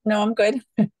 No, I'm good.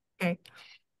 Okay.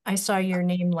 I saw your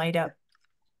name light up.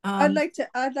 I'd like to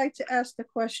ask the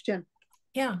question.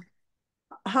 Yeah.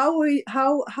 How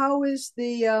is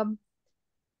the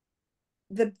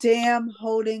dam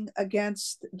holding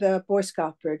against the Boy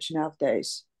Scout bridge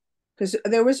nowadays? Because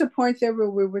there was a point there where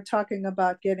we were talking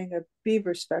about getting a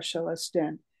beaver specialist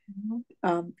in.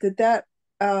 Mm-hmm. Did that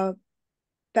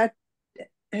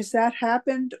has that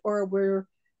happened, or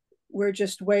we're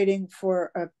just waiting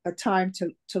for a time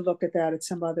to look at that at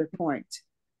some other point?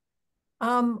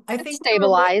 I it's think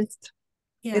stabilized.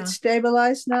 Yeah. It's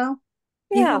stabilized now.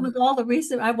 Yeah. Even with all the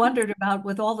recent, I wondered about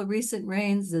with all the recent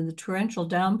rains and the torrential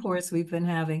downpours we've been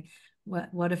having,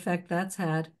 what effect that's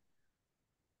had.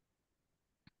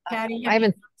 Patty,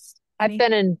 I've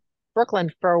been in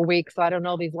Brooklyn for a week, so I don't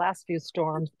know these last few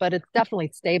storms, but it's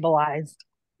definitely stabilized.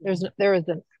 There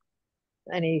isn't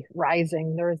any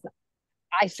rising.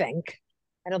 I think.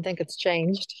 I don't think it's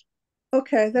changed.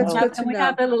 Okay, that's good to know. We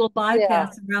have a little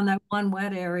bypass around that one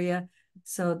wet area.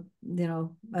 So,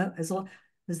 as long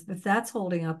as if that's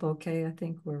holding up okay, I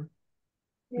think we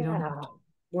don't have to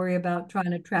worry about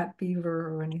trying to trap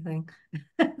beaver or anything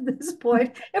at this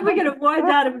point. If we can avoid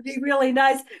that, it would be really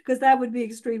nice because that would be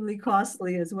extremely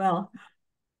costly as well.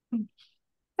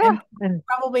 And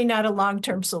probably not a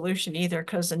long-term solution either,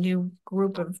 because a new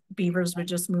group of beavers would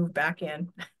just move back in.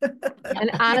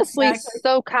 And honestly,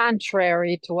 so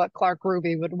contrary to what Clark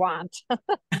Ruby would want,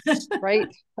 right?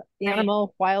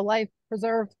 Animal wildlife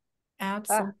preserve.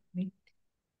 Absolutely.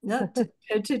 Yeah,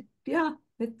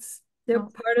 they're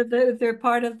part of a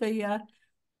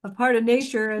part of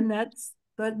nature, and that's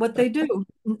what they do.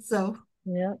 So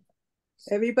yeah,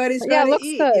 everybody's got to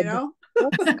eat, good.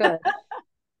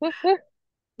 Looks good.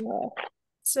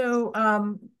 So,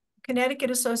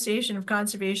 Connecticut Association of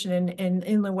Conservation and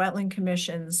Inland Wetland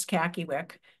Commissions,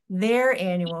 CACIWC, their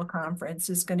annual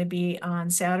conference is going to be on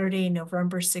Saturday,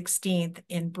 November 16th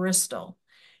in Bristol.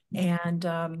 And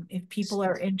if people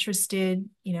are interested,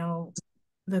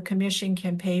 the commission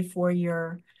can pay for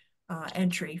your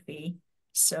entry fee.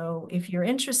 So if you're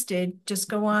interested, just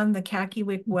go on the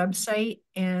CACIWC website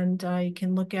and you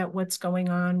can look at what's going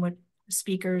on, what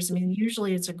speakers. I mean,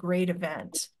 usually it's a great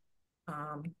event.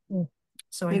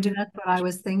 So maybe that's what I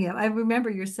was thinking of. I remember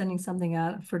you're sending something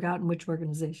out. I've forgotten which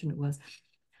organization it was.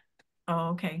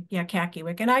 Oh, okay. Yeah,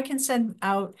 Kakiewicz. And I can send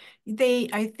out,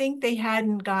 I think they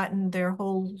hadn't gotten their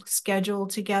whole schedule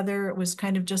together. It was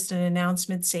kind of just an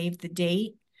announcement, save the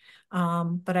date.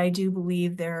 But I do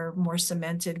believe they're more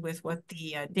cemented with what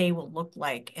the day will look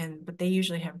like. But they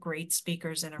usually have great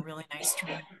speakers and a really nice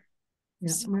turnout.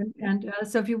 Yeah, So, and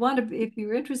so if you want to, if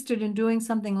you're interested in doing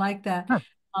something like that,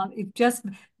 Huh. if just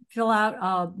fill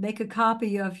out, make a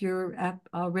copy of your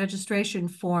registration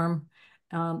form,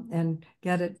 and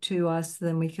get it to us,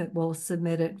 then we'll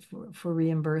submit it for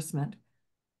reimbursement.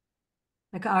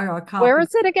 Like our copy. Where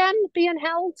is it again being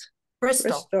held?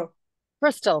 Bristol. Bristol.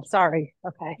 Bristol, sorry.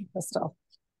 Okay, Bristol.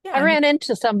 Yeah, I ran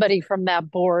into somebody from that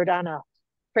board on a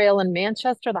trail in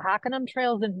Manchester, the Hockenham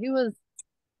Trails, and he was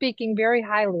speaking very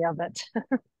highly of it.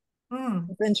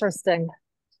 It's interesting.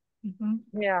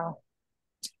 Yeah.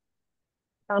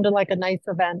 Sounded like a nice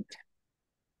event.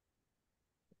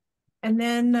 And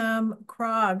then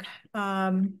CROG,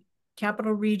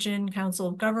 Capital Region Council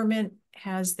of Government,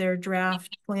 has their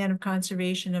draft plan of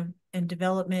conservation and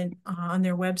development on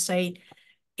their website.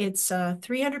 It's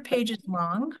 300 pages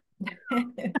long.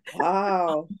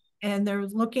 Wow. And they're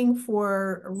looking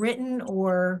for written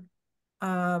or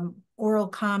oral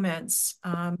comments.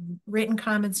 Written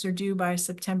comments are due by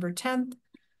September 10th.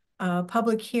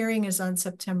 Public hearing is on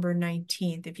September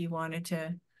 19th if you wanted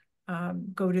to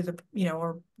go to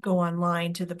or go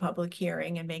online to the public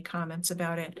hearing and make comments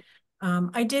about it.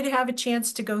 I did have a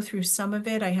chance to go through some of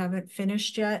it. I haven't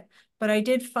finished yet, but I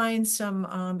did find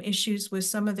some issues with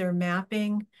some of their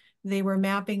mapping. They were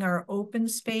mapping our open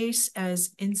space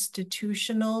as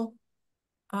institutional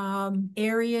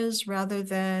areas rather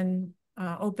than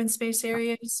open space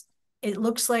areas. It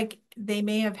looks like they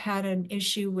may have had an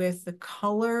issue with the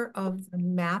color of the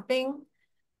mapping.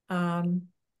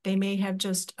 They may have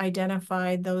just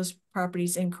identified those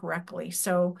properties incorrectly.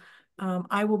 So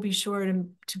I will be sure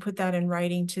to put that in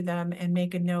writing to them and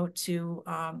make a note to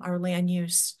our land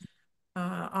use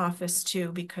office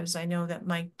too, because I know that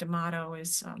Mike D'Amato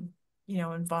is,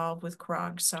 involved with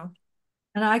CROG. So.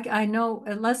 And I know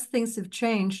unless things have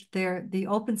changed there, the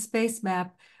open space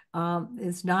map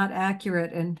is not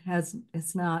accurate and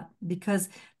it's not, because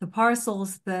the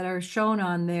parcels that are shown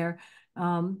on there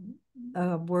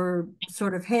were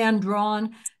sort of hand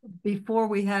drawn before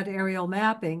we had aerial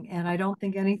mapping. And I don't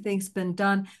think anything's been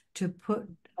done to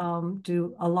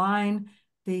to align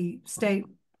the state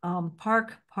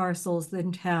park parcels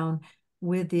in town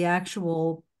with the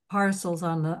actual parcels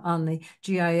on the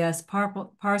GIS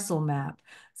parcel map.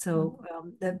 So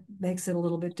that makes it a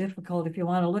little bit difficult. If you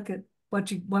want to look at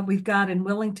what we've got in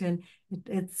Wellington,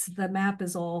 it's the map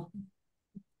is all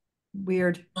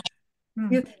weird.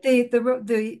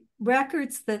 The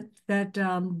records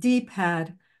that Deep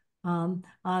had on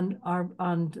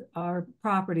our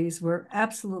properties were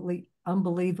absolutely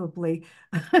unbelievably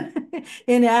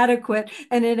inadequate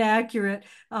and inaccurate,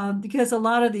 because a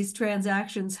lot of these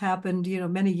transactions happened,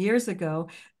 many years ago,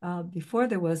 before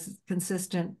there was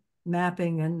consistent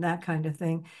mapping and that kind of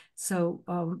thing. So,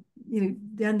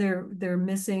 then they're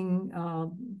missing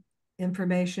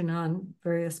information on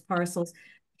various parcels,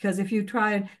 because if you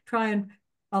try and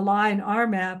align our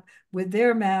map with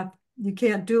their map, you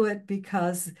can't do it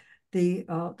because a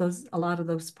lot of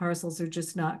those parcels are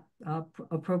just not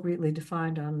appropriately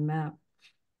defined on the map,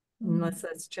 unless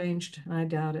that's changed. I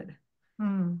doubt it.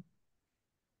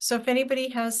 So if anybody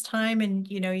has time and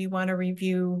you want to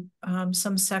review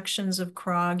some sections of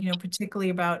CROG, particularly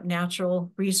about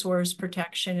natural resource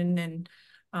protection and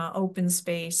open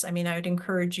space, I mean, I would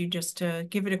encourage you just to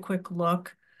give it a quick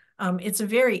look. It's a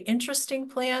very interesting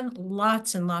plan,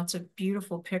 lots and lots of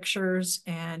beautiful pictures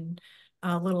and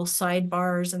little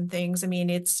sidebars and things. I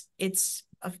mean, it's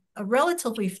a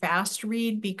relatively fast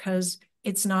read because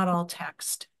it's not all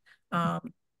text,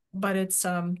 but it's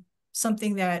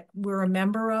something that we're a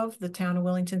member of, the town of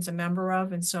Wellington's a member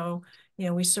of. And so,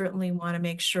 we certainly want to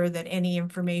make sure that any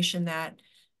information that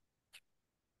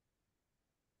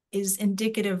is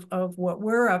indicative of what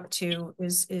we're up to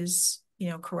is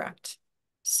correct.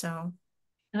 So.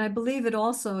 And I believe it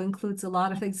also includes a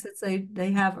lot of things that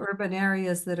they have urban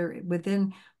areas that are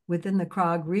within the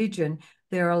CROG region.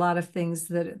 There are a lot of things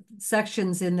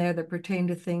sections in there that pertain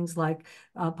to things like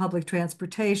public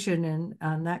transportation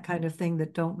and that kind of thing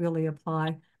that don't really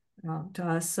apply to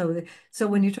us. So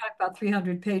when you talk about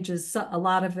 300 pages, a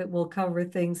lot of it will cover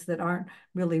things that aren't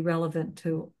really relevant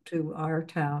to our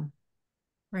town.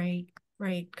 Right.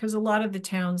 Because a lot of the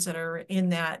towns that are in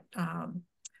that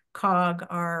COG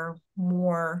are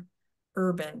more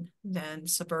urban than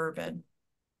suburban.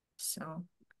 So,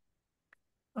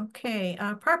 okay,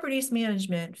 properties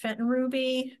management, Fenton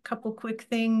Ruby, a couple quick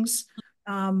things.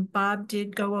 Bob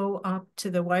did go up to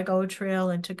the Waigo Trail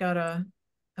and took out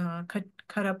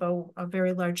cut up a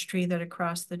very large tree that had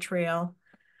crossed the trail.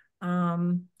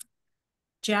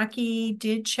 Jackie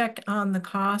did check on the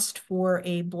cost for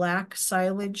a black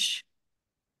silage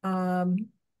tarp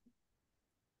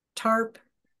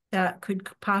that could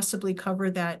possibly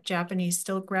cover that Japanese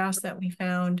stiltgrass that we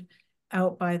found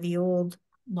out by the old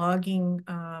logging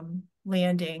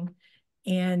landing.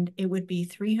 And it would be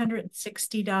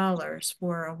 $360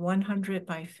 for a 100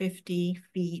 by 50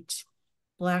 feet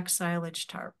black silage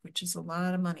tarp, which is a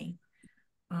lot of money.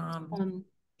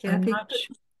 Kathy,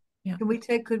 yeah.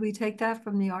 could we take that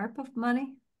from the ARPA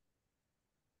money?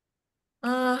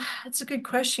 That's a good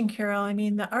question, Carol. I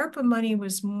mean, the ARPA money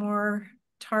was more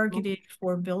targeted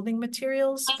for building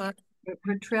materials, but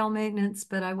for trail maintenance,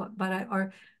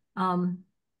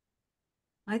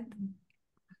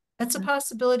 that's a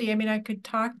possibility. I mean, I could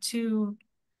talk to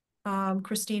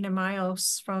Christina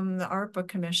Miles from the ARPA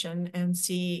Commission and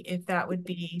see if that would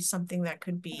be something that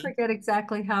could be. I forget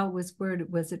exactly how it was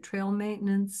worded. Was it trail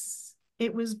maintenance?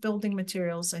 It was building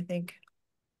materials, I think.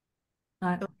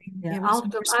 Yeah,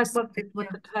 what's the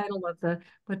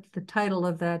title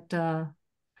of that?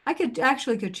 I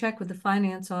could check with the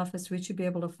finance office. We should be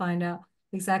able to find out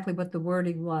exactly what the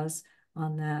wording was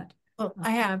on that. Well,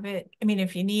 I have it. I mean,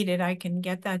 if you need it, I can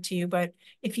get that to you. But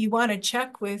if you want to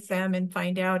check with them and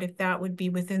find out if that would be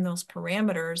within those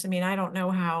parameters, I mean, I don't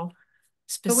know how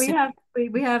specific.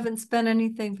 But we haven't spent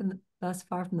anything from thus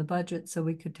far from the budget, so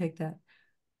we could take that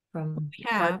from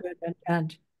budget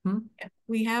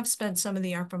we have spent some of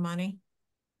the ARPA money.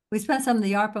 We spent some of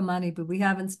the ARPA money, but we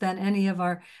haven't spent any of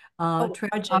our our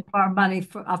money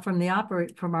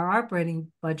from our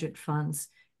operating budget funds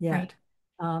yet.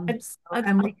 Right.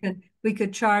 And we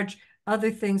could charge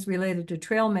other things related to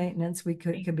trail maintenance.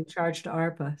 Could be charged to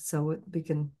ARPA, so we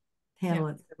can handle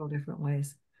it several different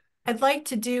ways. I'd like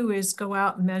to do is go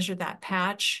out and measure that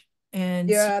patch and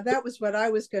that was what I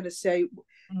was going to say.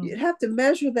 You'd have to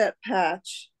measure that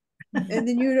patch, and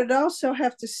then you'd also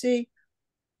have to see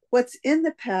what's in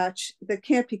the patch that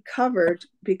can't be covered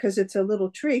because it's a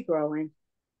little tree growing.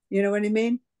 You know what I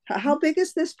mean? How big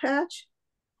is this patch?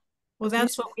 Well,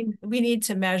 that's what we need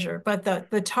to measure. But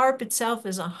the tarp itself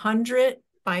is 100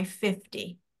 by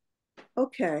 50.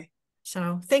 Okay.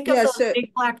 So think of those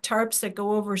big black tarps that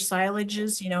go over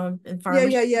silages, you know, in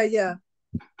farmers. Yeah.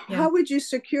 How would you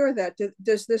secure that?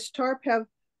 Does this tarp have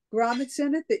grommets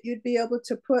in it that you'd be able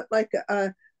to put like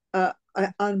a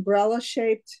umbrella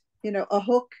shaped, you know, a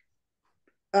hook,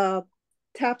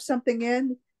 tap something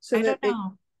in so I that don't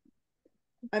know.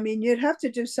 I mean, you'd have to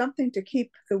do something to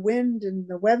keep the wind and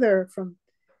the weather from,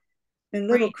 and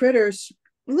little critters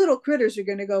are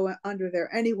going to go under there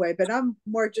anyway. But I'm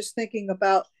more just thinking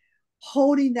about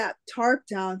holding that tarp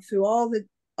down through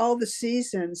all the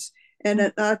seasons, and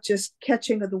it not just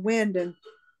catching the wind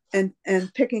and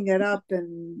picking it up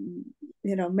and,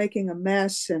 you know, making a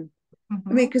mess. And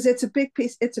I mean, because it's a big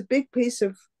piece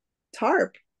of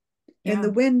tarp, and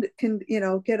the wind can, you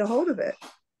know, get a hold of it.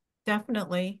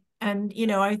 Definitely. And, you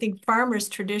know, I think farmers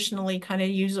traditionally kind of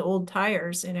use old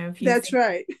tires, you know. If you That's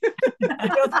right.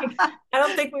 I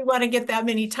don't think we want to get that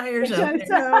many tires out there.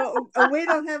 No, we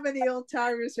don't have any old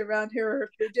tires around here.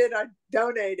 If we did, I'd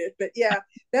donate it. But yeah,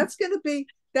 that's gonna be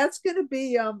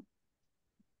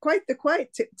quite to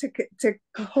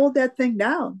hold that thing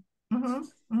down.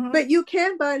 But you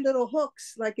can buy little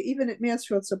hooks, like even at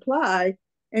Mansfield Supply,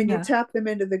 and you tap them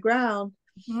into the ground.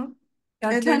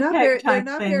 And they're not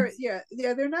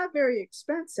very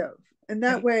expensive. And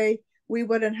that way we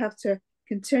wouldn't have to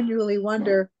continually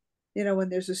wonder, you know, when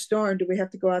there's a storm, do we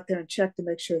have to go out there and check to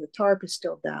make sure the tarp is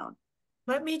still down?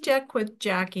 Let me check with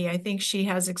Jackie. I think she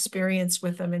has experience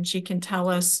with them, and she can tell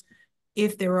us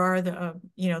if there are the,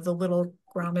 you know, the little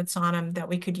grommets on them that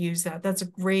we could use that. That's a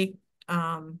great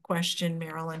question,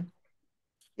 Marilyn.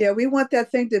 Yeah, we want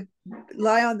that thing to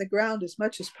lie on the ground as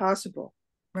much as possible.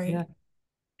 Right. Yeah.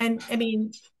 And I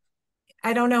mean,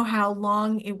 I don't know how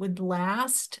long it would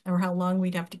last or how long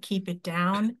we'd have to keep it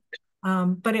down,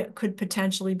 but it could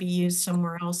potentially be used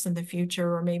somewhere else in the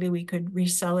future, or maybe we could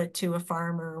resell it to a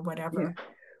farmer or whatever.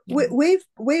 Yeah. We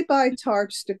buy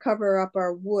tarps to cover up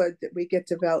our wood that we get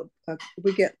developed.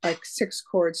 We get like 6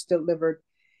 cords delivered,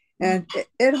 and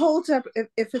it holds up.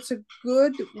 If it's a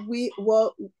good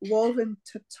woven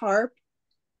tarp,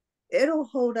 it'll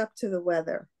hold up to the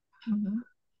weather.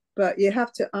 But you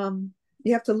have to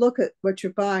look at what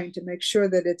you're buying to make sure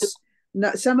that it's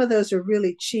not. Some of those are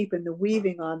really cheap, and the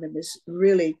weaving on them is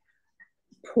really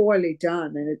poorly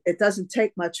done, and it doesn't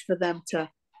take much for them to,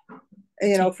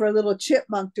 you know, for a little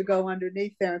chipmunk to go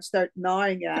underneath there and start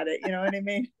gnawing at it. You know what I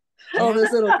mean? all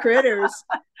those little critters,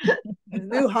 a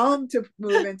new home to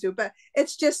move into. But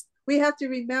it's just, we have to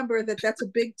remember that that's a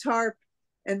big tarp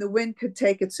and the wind could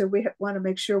take it. So we want to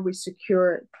make sure we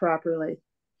secure it properly.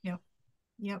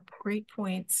 Yep, great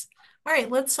points. All right,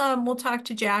 we'll talk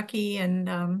to Jackie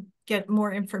and get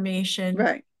more information.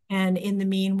 Right. And in the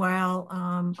meanwhile,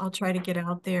 I'll try to get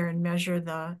out there and measure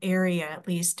the area at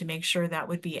least to make sure that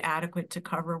would be adequate to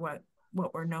cover what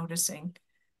we're noticing.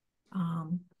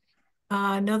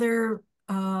 Another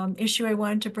issue I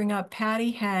wanted to bring up,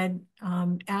 Patty had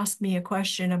asked me a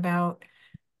question about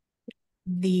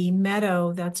the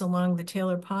meadow that's along the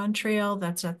Taylor Pond Trail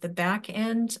that's at the back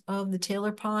end of the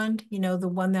Taylor Pond, you know, the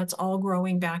one that's all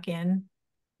growing back in,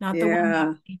 not the one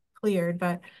that we cleared,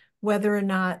 but whether or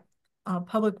not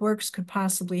Public Works could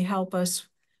possibly help us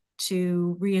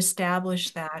to reestablish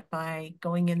that by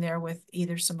going in there with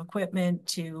either some equipment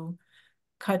to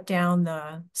cut down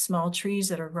the small trees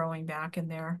that are growing back in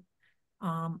there.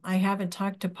 I haven't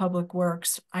talked to Public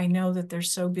Works. I know that they're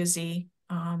so busy.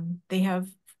 They have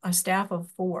a staff of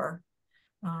 4.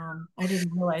 I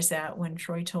didn't realize that when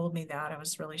Troy told me that. I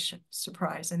was really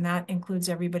surprised. And that includes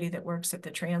everybody that works at the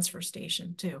transfer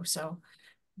station too. So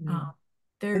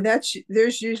and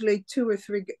there's usually 2 or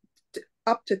 3,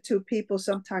 up to 2 people,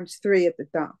 sometimes 3 at the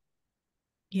dump.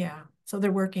 Yeah. So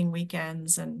they're working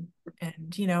weekends and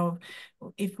you know,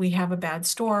 if we have a bad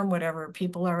storm, whatever,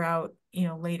 people are out, you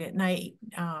know, late at night,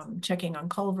 checking on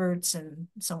culverts and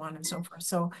so on and so forth.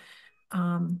 So,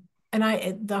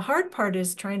 and the hard part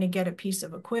is trying to get a piece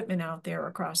of equipment out there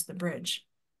across the bridge.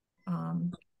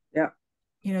 Yeah.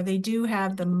 You know, they do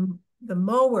have the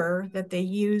mower that they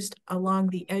used along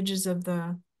the edges of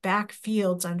the back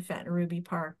fields on Fenton Ruby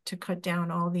Park to cut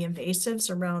down all the invasives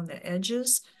around the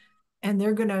edges. And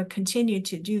they're going to continue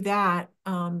to do that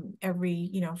every,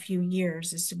 you know, few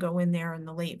years, is to go in there in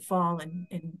the late fall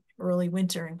and early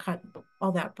winter and cut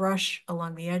all that brush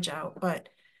along the edge out. But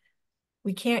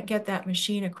we can't get that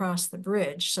machine across the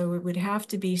bridge. So it would have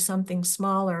to be something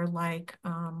smaller like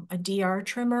a DR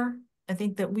trimmer. I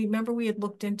think that we had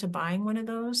looked into buying one of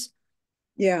those.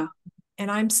 Yeah.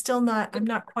 And I'm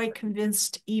not quite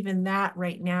convinced even that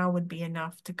right now would be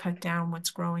enough to cut down what's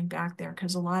growing back there,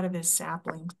 because a lot of it is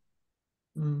saplings.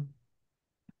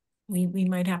 We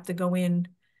might have to go in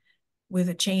with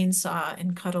a chainsaw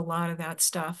and cut a lot of that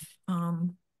stuff.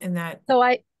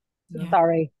 Sorry.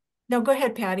 No, go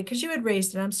ahead, Patty, because you had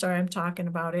raised it. I'm sorry, I'm talking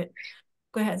about it.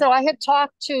 Go ahead. So I had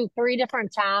talked to 3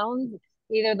 different towns,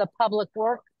 either the Public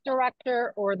Works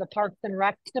Director or the Parks and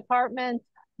Rec Department,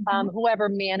 whoever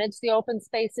managed the open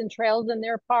space and trails in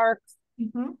their parks.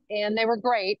 And they were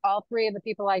great, all 3 of the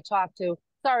people I talked to.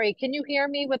 Sorry, can you hear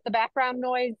me with the background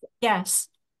noise? Yes.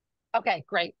 Okay,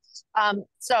 great.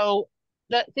 So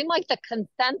it seemed like the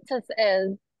consensus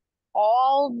is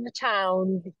all the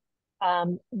towns,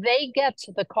 they get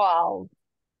the calls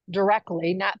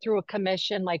directly, not through a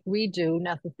commission like we do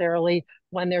necessarily,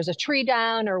 when there's a tree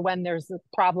down or when there's a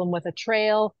problem with a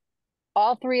trail.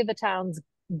 All 3 of the towns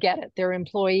get it. Their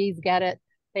employees get it.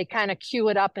 They kind of queue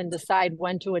it up and decide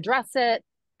when to address it,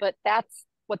 but that's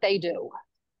what they do.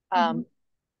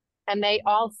 And they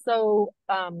also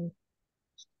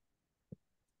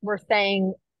were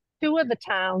saying 2 of the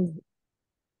towns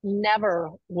never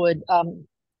would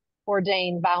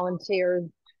ordain volunteers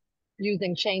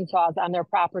using chainsaws on their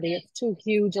property. It's too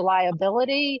huge a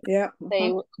liability. Yeah.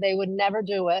 They would never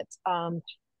do it.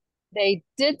 They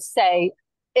did say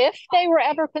if they were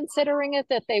ever considering it,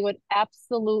 that they would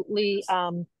absolutely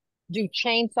do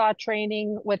chainsaw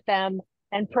training with them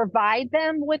and provide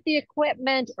them with the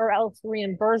equipment, or else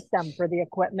reimburse them for the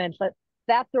equipment. But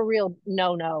that's a real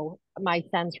no-no, my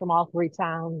sense, from all 3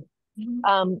 towns.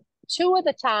 2 of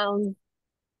the towns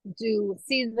do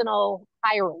seasonal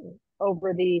hiring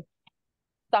over the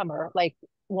summer. Like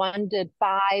one did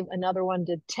 5, another one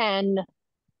did 10,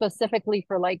 specifically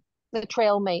for like the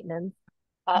trail maintenance.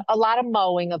 A lot of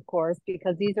mowing, of course,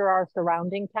 because these are our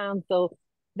surrounding towns. So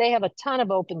they have a ton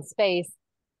of open space,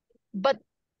 but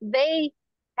they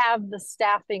have the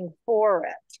staffing for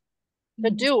it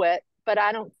to do it. But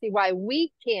I don't see why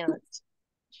we can't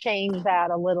change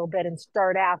that a little bit and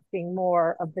start asking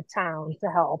more of the town to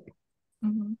help.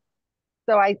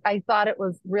 So I thought it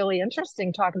was really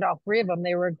interesting talking to all 3 of them.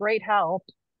 They were a great help.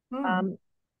 And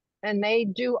they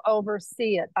do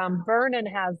oversee it. Vernon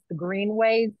has the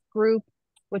Greenways group,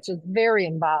 which is very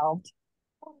involved.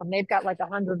 They've got like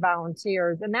 100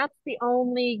 volunteers, and that's the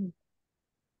only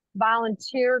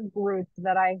volunteer group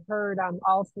that I heard on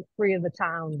all 3 of the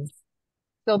towns.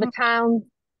 So the towns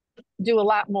do a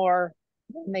lot more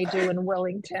than they do in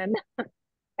Willington.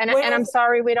 And I'm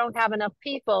sorry we don't have enough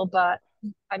people, but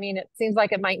I mean, it seems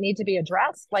like it might need to be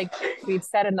addressed. Like we've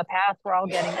said in the past, we're all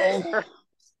getting older.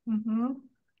 Mm-hmm.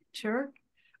 Sure.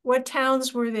 What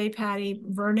towns were they, Patty?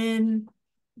 Vernon?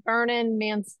 Vernon,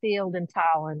 Mansfield, and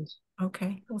Tolland.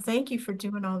 Okay. Well, thank you for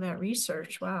doing all that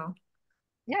research. Wow.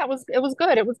 Yeah, it was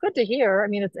good. It was good to hear. I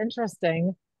mean, it's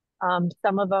interesting.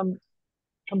 Some of them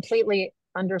completely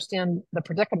understand the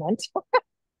predicament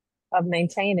of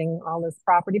maintaining all this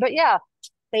property. But yeah,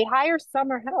 they hire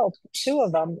summer help, two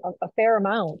of them, a fair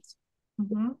amount.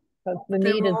 Mm-hmm. But the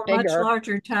They're need is all much bigger.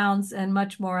 larger towns and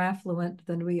much more affluent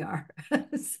than we are.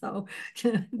 So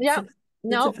Yeah,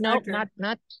 no, no, factor.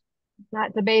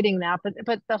 not debating that,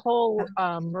 but the whole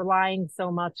relying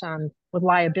so much on with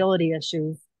liability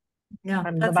issues Yeah,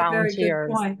 on the that's a very good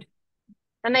volunteers. point.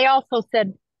 And they also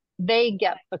said they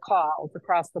get the calls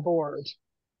across the board.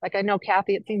 Like I know,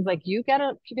 Kathy, it seems like you get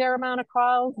a fair amount of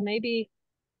calls. Maybe,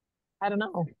 I don't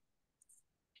know.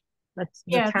 That's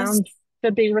the Yeah, this, towns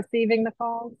should be receiving the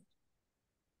calls.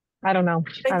 I don't know.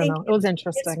 I I don't think know. It was it's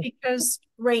interesting. because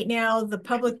right now the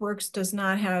Public Works does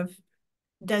not have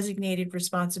designated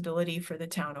responsibility for the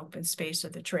town open space or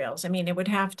the trails. I mean, it would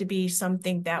have to be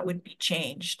something that would be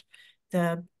changed.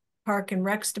 The Park and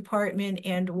Recs Department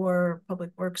and or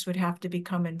Public Works would have to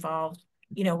become involved,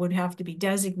 you know, would have to be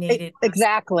designated.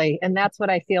 Exactly. And that's what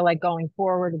I feel like going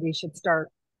forward, we should start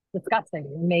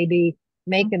discussing, maybe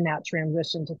making that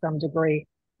transition to some degree.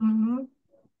 Mm-hmm.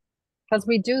 Because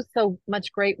we do so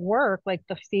much great work, like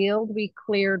the field we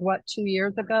cleared, what, 2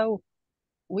 years ago?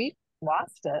 We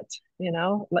lost it, you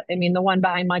know? I mean, the one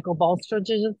behind Michael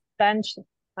Bolstridge's bench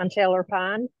on Taylor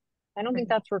Pond, I don't think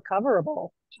that's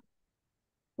recoverable.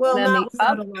 Well, And then not the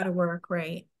without other, a lot of work,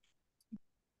 right?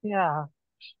 yeah.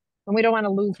 And we don't want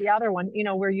to lose the other one, you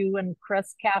know, where you and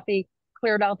Chris, Kathy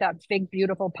cleared out that big,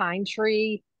 beautiful pine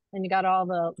tree and you got all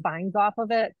the vines off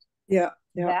of it. Yeah,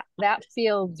 yeah. That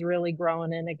field's really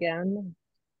growing in again.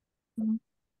 Mhm.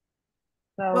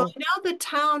 Well, So now the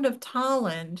town of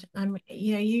Tolland,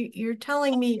 you know, you're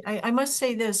telling me, I must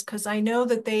say this because I know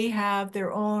that they have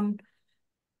their own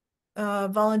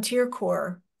volunteer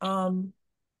corps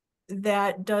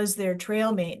that does their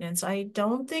trail maintenance. I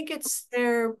don't think it's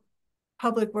their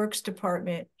Public Works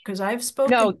Department because I've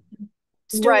spoken no, to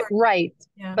right, Stuart. right.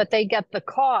 Yeah. But they get the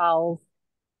calls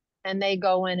and they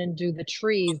go in and do the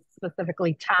trees,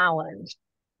 specifically Talland.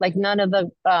 Like none of the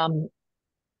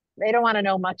they don't want to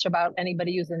know much about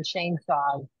anybody using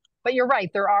chainsaws. But you're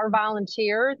right, there are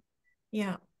volunteers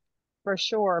Yeah. for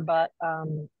sure, but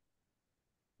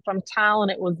from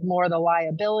Talent it was more the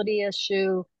liability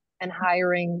issue and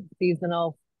hiring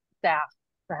seasonal staff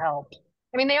to help.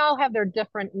 I mean, they all have their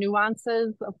different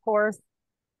nuances, of course.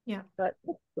 Yeah.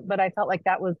 But I felt like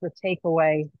that was the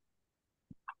takeaway.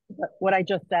 What I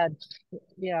just said.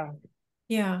 Yeah.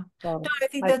 Yeah. So No, I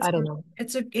think that's I don't know.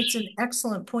 it's an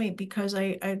excellent point because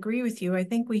I agree with you. I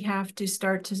think we have to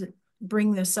start to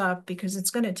bring this up because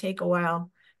it's going to take a while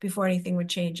before anything would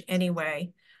change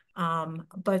anyway.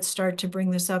 But start to bring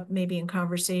this up maybe in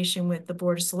conversation with the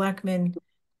Board of Selectmen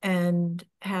and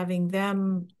having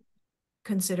them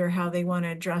consider how they want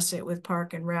to address it with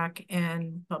Park and Rec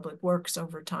and Public Works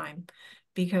over time.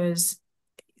 Because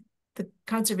the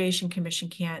Conservation Commission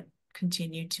can't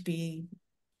continue to be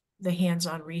the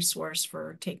hands-on resource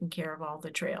for taking care of all the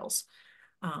trails.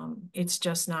 It's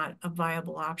just not a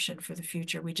viable option for the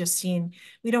future. We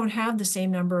don't have the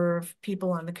same number of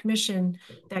people on the commission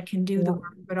that can do the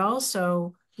work, but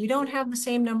also we don't have the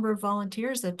same number of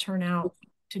volunteers that turn out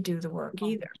to do the work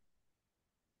either.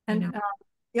 And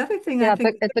the other thing Yeah, I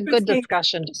think it's a good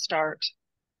discussion to start.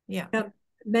 Yeah.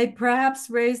 They perhaps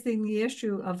raising the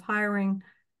issue of hiring,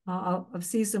 of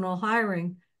seasonal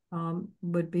hiring,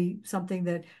 would be something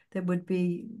that would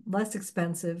be less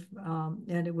expensive,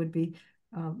 and it would be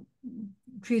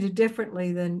treated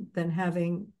differently than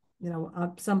having, you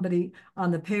know, somebody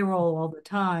on the payroll all the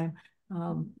time.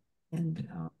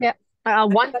 Yeah,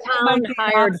 one town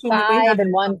hired 5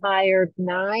 and one hired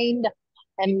 9,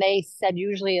 and they said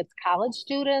usually it's college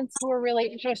students who are really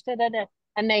interested in it,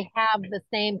 and they have the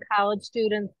same college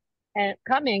students and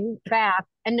coming back,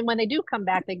 and then when they do come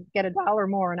back, they get $1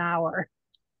 more an hour.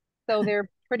 So they're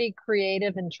pretty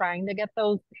creative in trying to get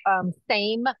those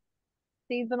same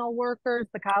seasonal workers,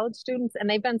 the college students, and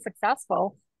they've been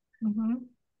successful. Mm-hmm.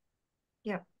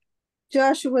 Yeah.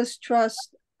 Joshua's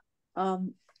Trust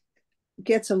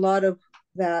gets a lot of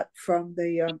that from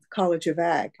the College of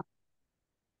Ag.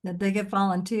 That they get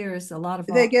volunteers, a lot of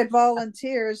they get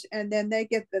volunteers, and then they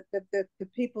get the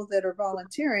people that are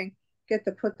volunteering get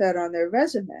to put that on their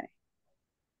resume.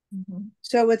 Mm-hmm.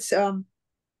 So it's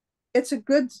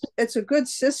a good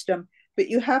system, but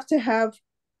you have to have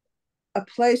a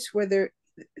place where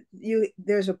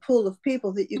there's a pool of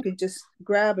people that you can just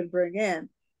grab and bring in,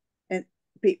 and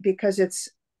because it's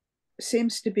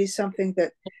seems to be something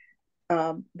that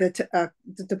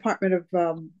the Department of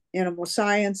Animal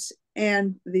Science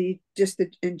and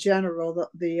in general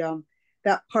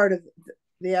that part of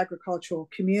the agricultural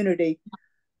community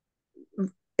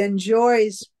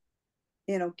enjoys,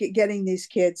 getting these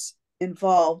kids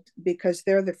involved because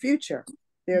they're the future.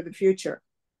 They're the future,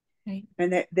 Right.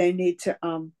 and they need to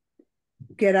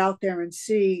get out there and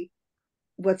see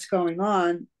what's going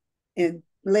on in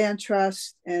land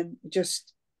trust and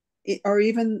or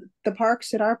even the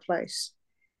parks at our place.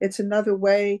 It's another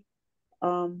way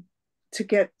to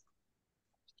get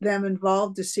them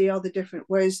involved, to see all the different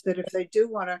ways that if they do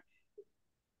want to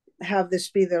have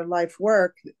this be their life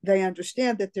work, they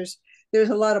understand that there's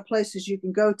a lot of places you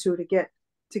can go to get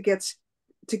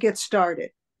started,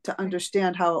 to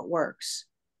understand how it works.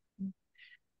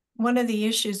 One of the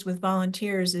issues with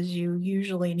volunteers is you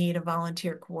usually need a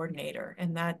volunteer coordinator,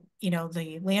 and that,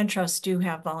 the land trusts do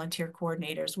have volunteer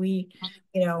coordinators. We,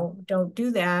 don't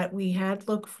do that. We had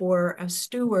looked for a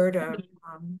steward, a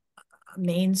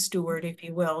main steward, if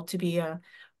you will, to be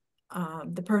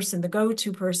the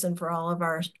go-to person for all of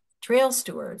our trail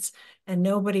stewards, and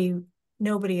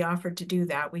nobody offered to do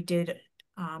that. We did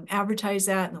advertise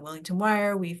that in the Wellington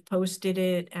Wire. We've posted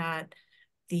it at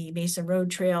the Mason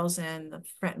Road trails and the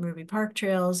Fenton Ruby Park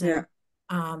trails. And,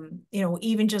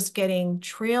 even just getting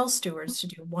trail stewards to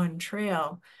do one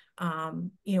trail.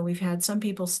 We've had some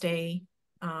people stay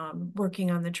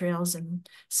working on the trails, and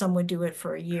some would do it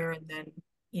for a year and then,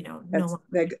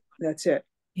 that's it.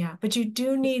 Yeah, but you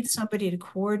do need somebody to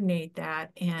coordinate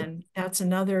that, and that's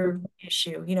another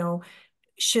issue.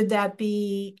 Should that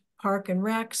be Park and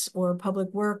Recs or Public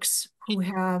Works, who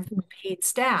have paid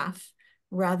staff,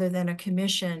 rather than a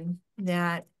commission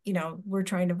that, we're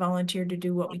trying to volunteer to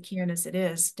do what we can as it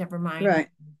is, never mind, right,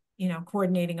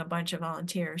 coordinating a bunch of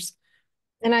volunteers.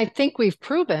 And I think we've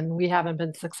proven we haven't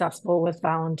been successful with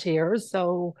volunteers.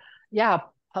 So yeah,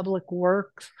 Public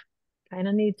Works kind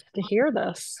of needs to hear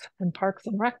this, and Parks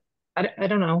and Rec. I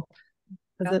don't know.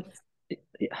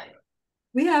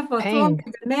 We have pain. authority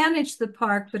to manage the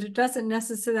park, but it doesn't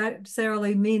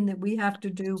necessarily mean that we have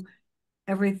to do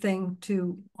everything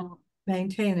to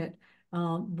maintain it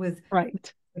with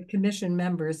commission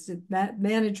members. That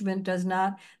management does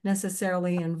not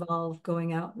necessarily involve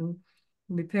going out and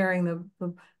repairing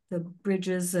the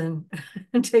bridges and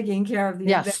taking care of the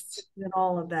events and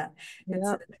all of that.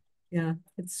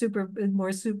 It's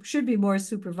should be more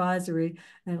supervisory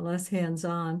and less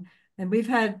hands-on. And we've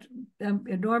had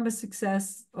enormous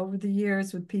success over the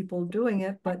years with people doing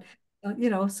it, but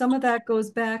some of that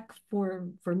goes back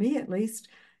for me at least,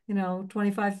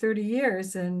 25, 30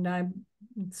 years, and I'm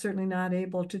certainly not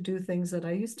able to do things that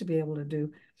I used to be able to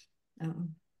do.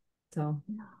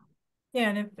 Yeah,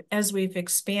 and as we've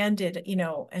expanded,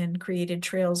 and created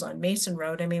trails on Mason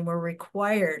Road, I mean, we're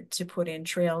required to put in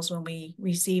trails when we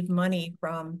receive money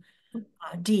from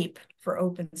DEEP for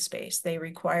open space. They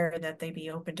require that they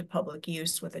be open to public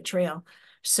use with a trail.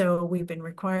 So we've been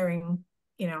requiring,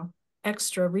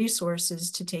 extra resources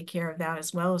to take care of that,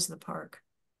 as well as the park.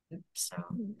 So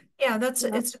yeah, it's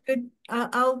a good,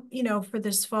 I'll, for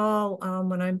this fall,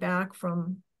 when I'm back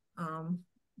from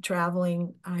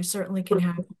traveling, I certainly can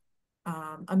have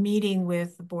a meeting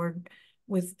with the board,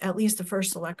 with at least the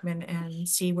first selectman, and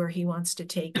see where he wants to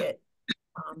take it.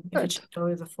 If it should go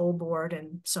to the full board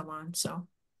and so on. So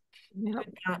good.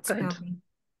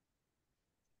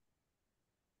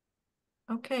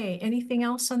 Okay, anything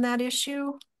else on that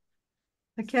issue?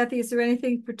 Kathy, is there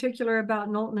anything particular about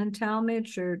Knowlton and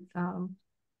Talmadge, or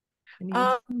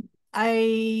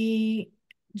I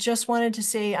just wanted to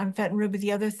say on Fenton Ruby,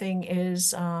 the other thing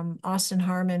is Austin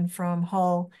Harmon from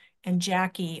Hull and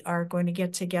Jackie are going to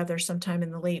get together sometime in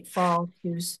the late fall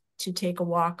to take a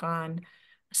walk on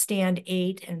stand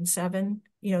 8 and 7.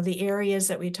 The areas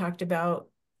that we talked about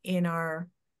in our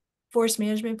forest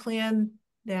management plan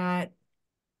that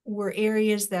were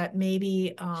areas that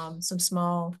maybe some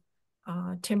small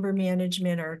timber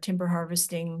management or timber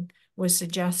harvesting was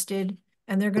suggested,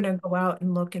 and they're going to go out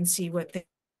and look and see what they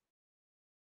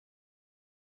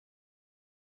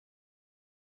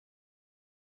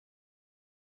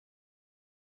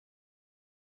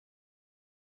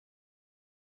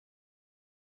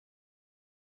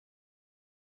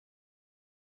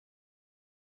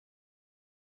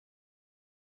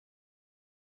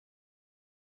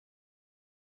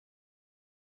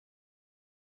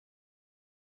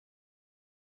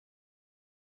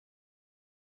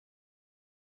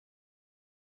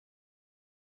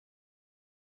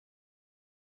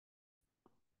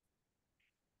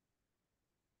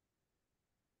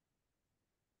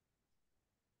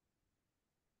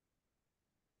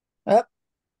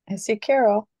I see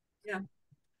Carol.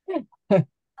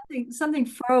 Something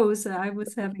froze. I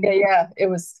was having. Yeah,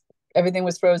 everything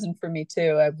was frozen for me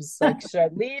too. I was like, should I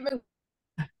leave?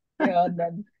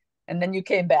 And then you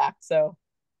came back. So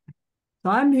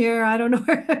I'm here. I don't know.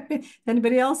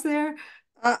 Anybody else there?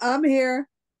 I'm here.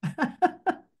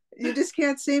 You just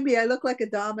can't see me. I look like a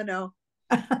domino.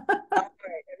 all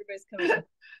right, everybody's coming up.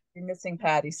 You're missing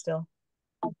Patty still.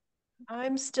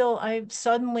 I've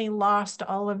suddenly lost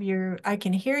all of I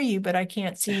can hear you, but I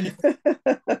can't see any.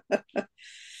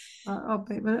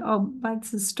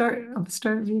 It's the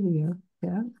start video.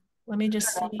 Yeah. Let me just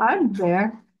see. I'm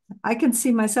there. I can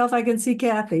see myself. I can see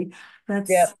Kathy.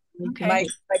 That's okay.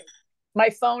 My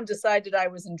phone decided I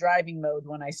was in driving mode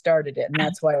when I started it, and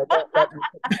that's why I won't let me.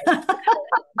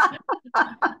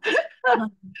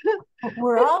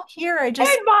 We're all here.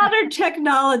 modern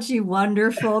technology,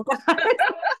 wonderful.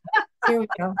 There we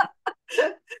go.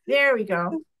 There we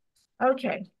go.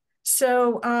 Okay.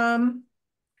 So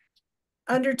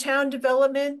under town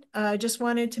development, I just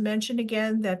wanted to mention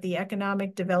again that the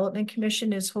Economic Development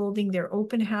Commission is holding their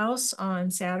open house on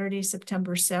Saturday,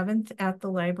 September 7th at the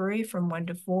library from 1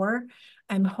 to 4.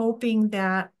 I'm hoping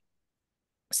that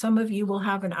some of you will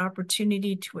have an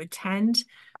opportunity to attend.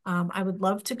 I would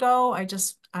love to go.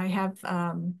 I have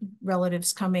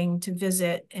relatives coming to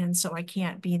visit, and so I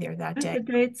can't be there that day.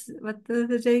 What's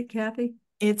the date, Kathy?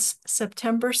 It's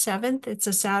September 7th. It's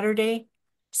a Saturday.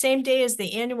 Same day as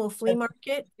the annual flea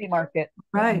market. Flea market.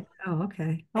 Right. Oh,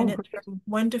 okay. And it's from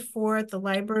 1 to 4 at the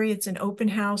library. It's an open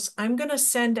house. I'm going to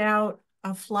send out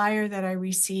a flyer that I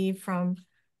received from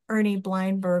Ernie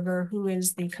Blindberger, who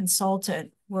is the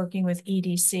consultant working with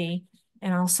EDC,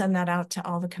 and I'll send that out to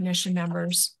all the commission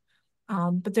members.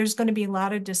 But there's going to be a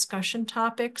lot of discussion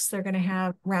topics. They're going to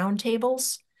have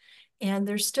roundtables, and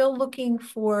they're still looking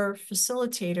for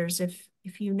facilitators.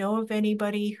 If you know of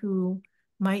anybody who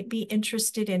might be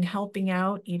interested in helping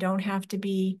out, you don't have to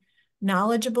be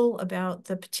knowledgeable about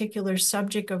the particular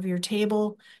subject of your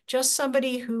table, just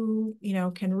somebody who,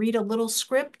 can read a little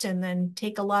script and then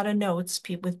take a lot of notes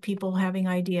with people having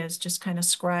ideas, just kind of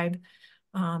scribe.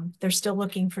 They're still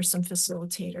looking for some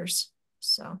facilitators.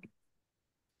 So,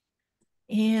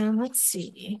 and let's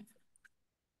see.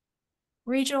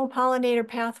 Regional pollinator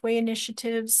pathway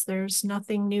initiatives. There's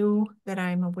nothing new that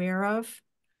I'm aware of.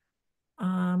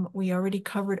 We already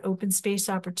covered open space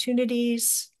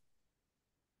opportunities.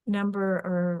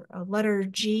 Letter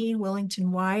G,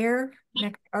 Wellington Wire.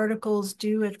 Next article's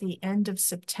due at the end of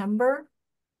September.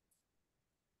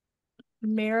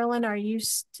 Marilyn, are you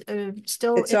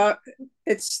still?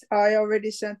 I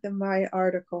already sent them my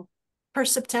article. For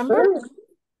September?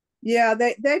 Yeah,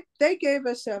 they gave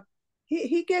us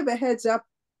he gave a heads up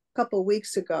a couple of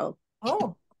weeks ago.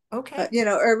 Oh, okay.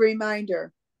 A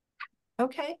reminder.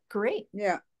 Okay, great.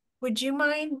 Yeah. Would you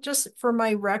mind, just for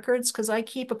my records, because I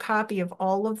keep a copy of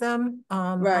all of them,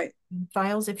 right,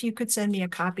 files, if you could send me a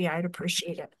copy, I'd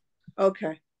appreciate it.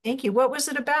 Okay. Thank you. What was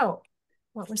it about?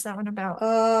 What was that one about?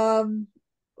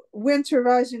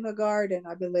 Winterizing a garden,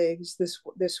 I believe.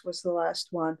 This was the last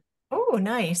one. Oh,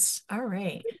 nice. All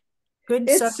right. Good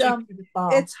subject for the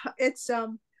fall.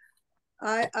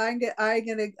 I'm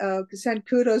gonna send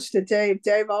kudos to Dave.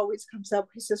 Dave always comes up.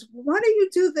 He says, "Why don't you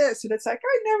do this?" And it's like,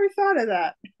 I never thought of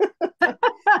that.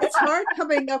 It's hard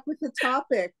coming up with a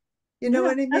topic. You know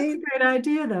what I mean? That's a great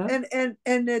idea, though.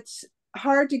 And it's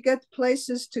hard to get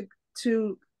places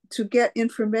to get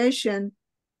information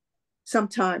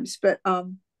sometimes. But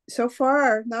so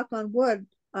far, knock on wood,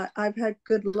 I've had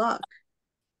good luck.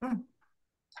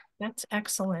 That's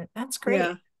excellent. That's great.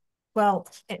 Yeah. Well,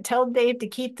 tell Dave to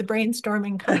keep the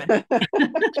brainstorming coming.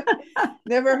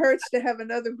 Never hurts to have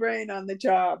another brain on the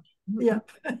job. Yeah.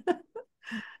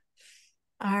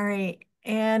 All right.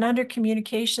 And under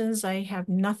communications, I have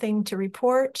nothing to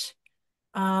report.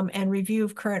 And review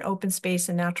of current open space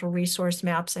and natural resource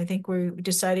maps. I think we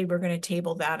decided we're going to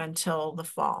table that until the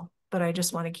fall, but I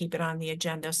just want to keep it on the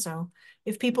agenda. So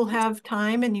if people have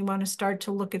time and you want to start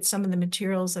to look at some of the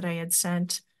materials that I had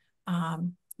sent,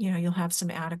 you'll have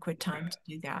some adequate time to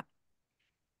do that.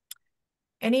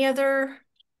 Any other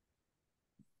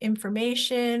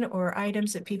information or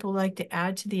items that people like to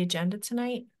add to the agenda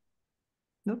tonight?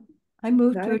 Nope. I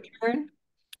moved to adjourn.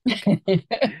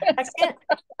 Second.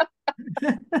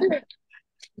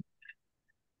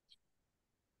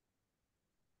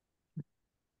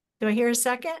 Do I hear a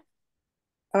second?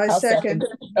 I'll second.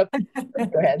 Okay.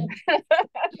 Go ahead.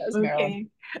 Okay.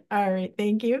 All right.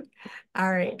 Thank you.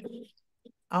 All right.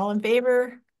 All in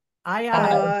favor? Aye,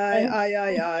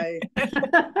 aye.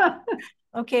 Aye.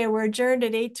 Okay, we're adjourned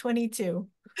at 8:22.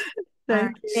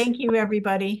 Thank you,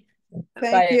 everybody.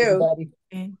 Thank you. everybody.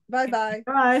 Okay. Bye-bye.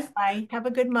 Bye. Bye. Have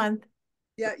a good month.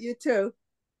 Yeah, you too.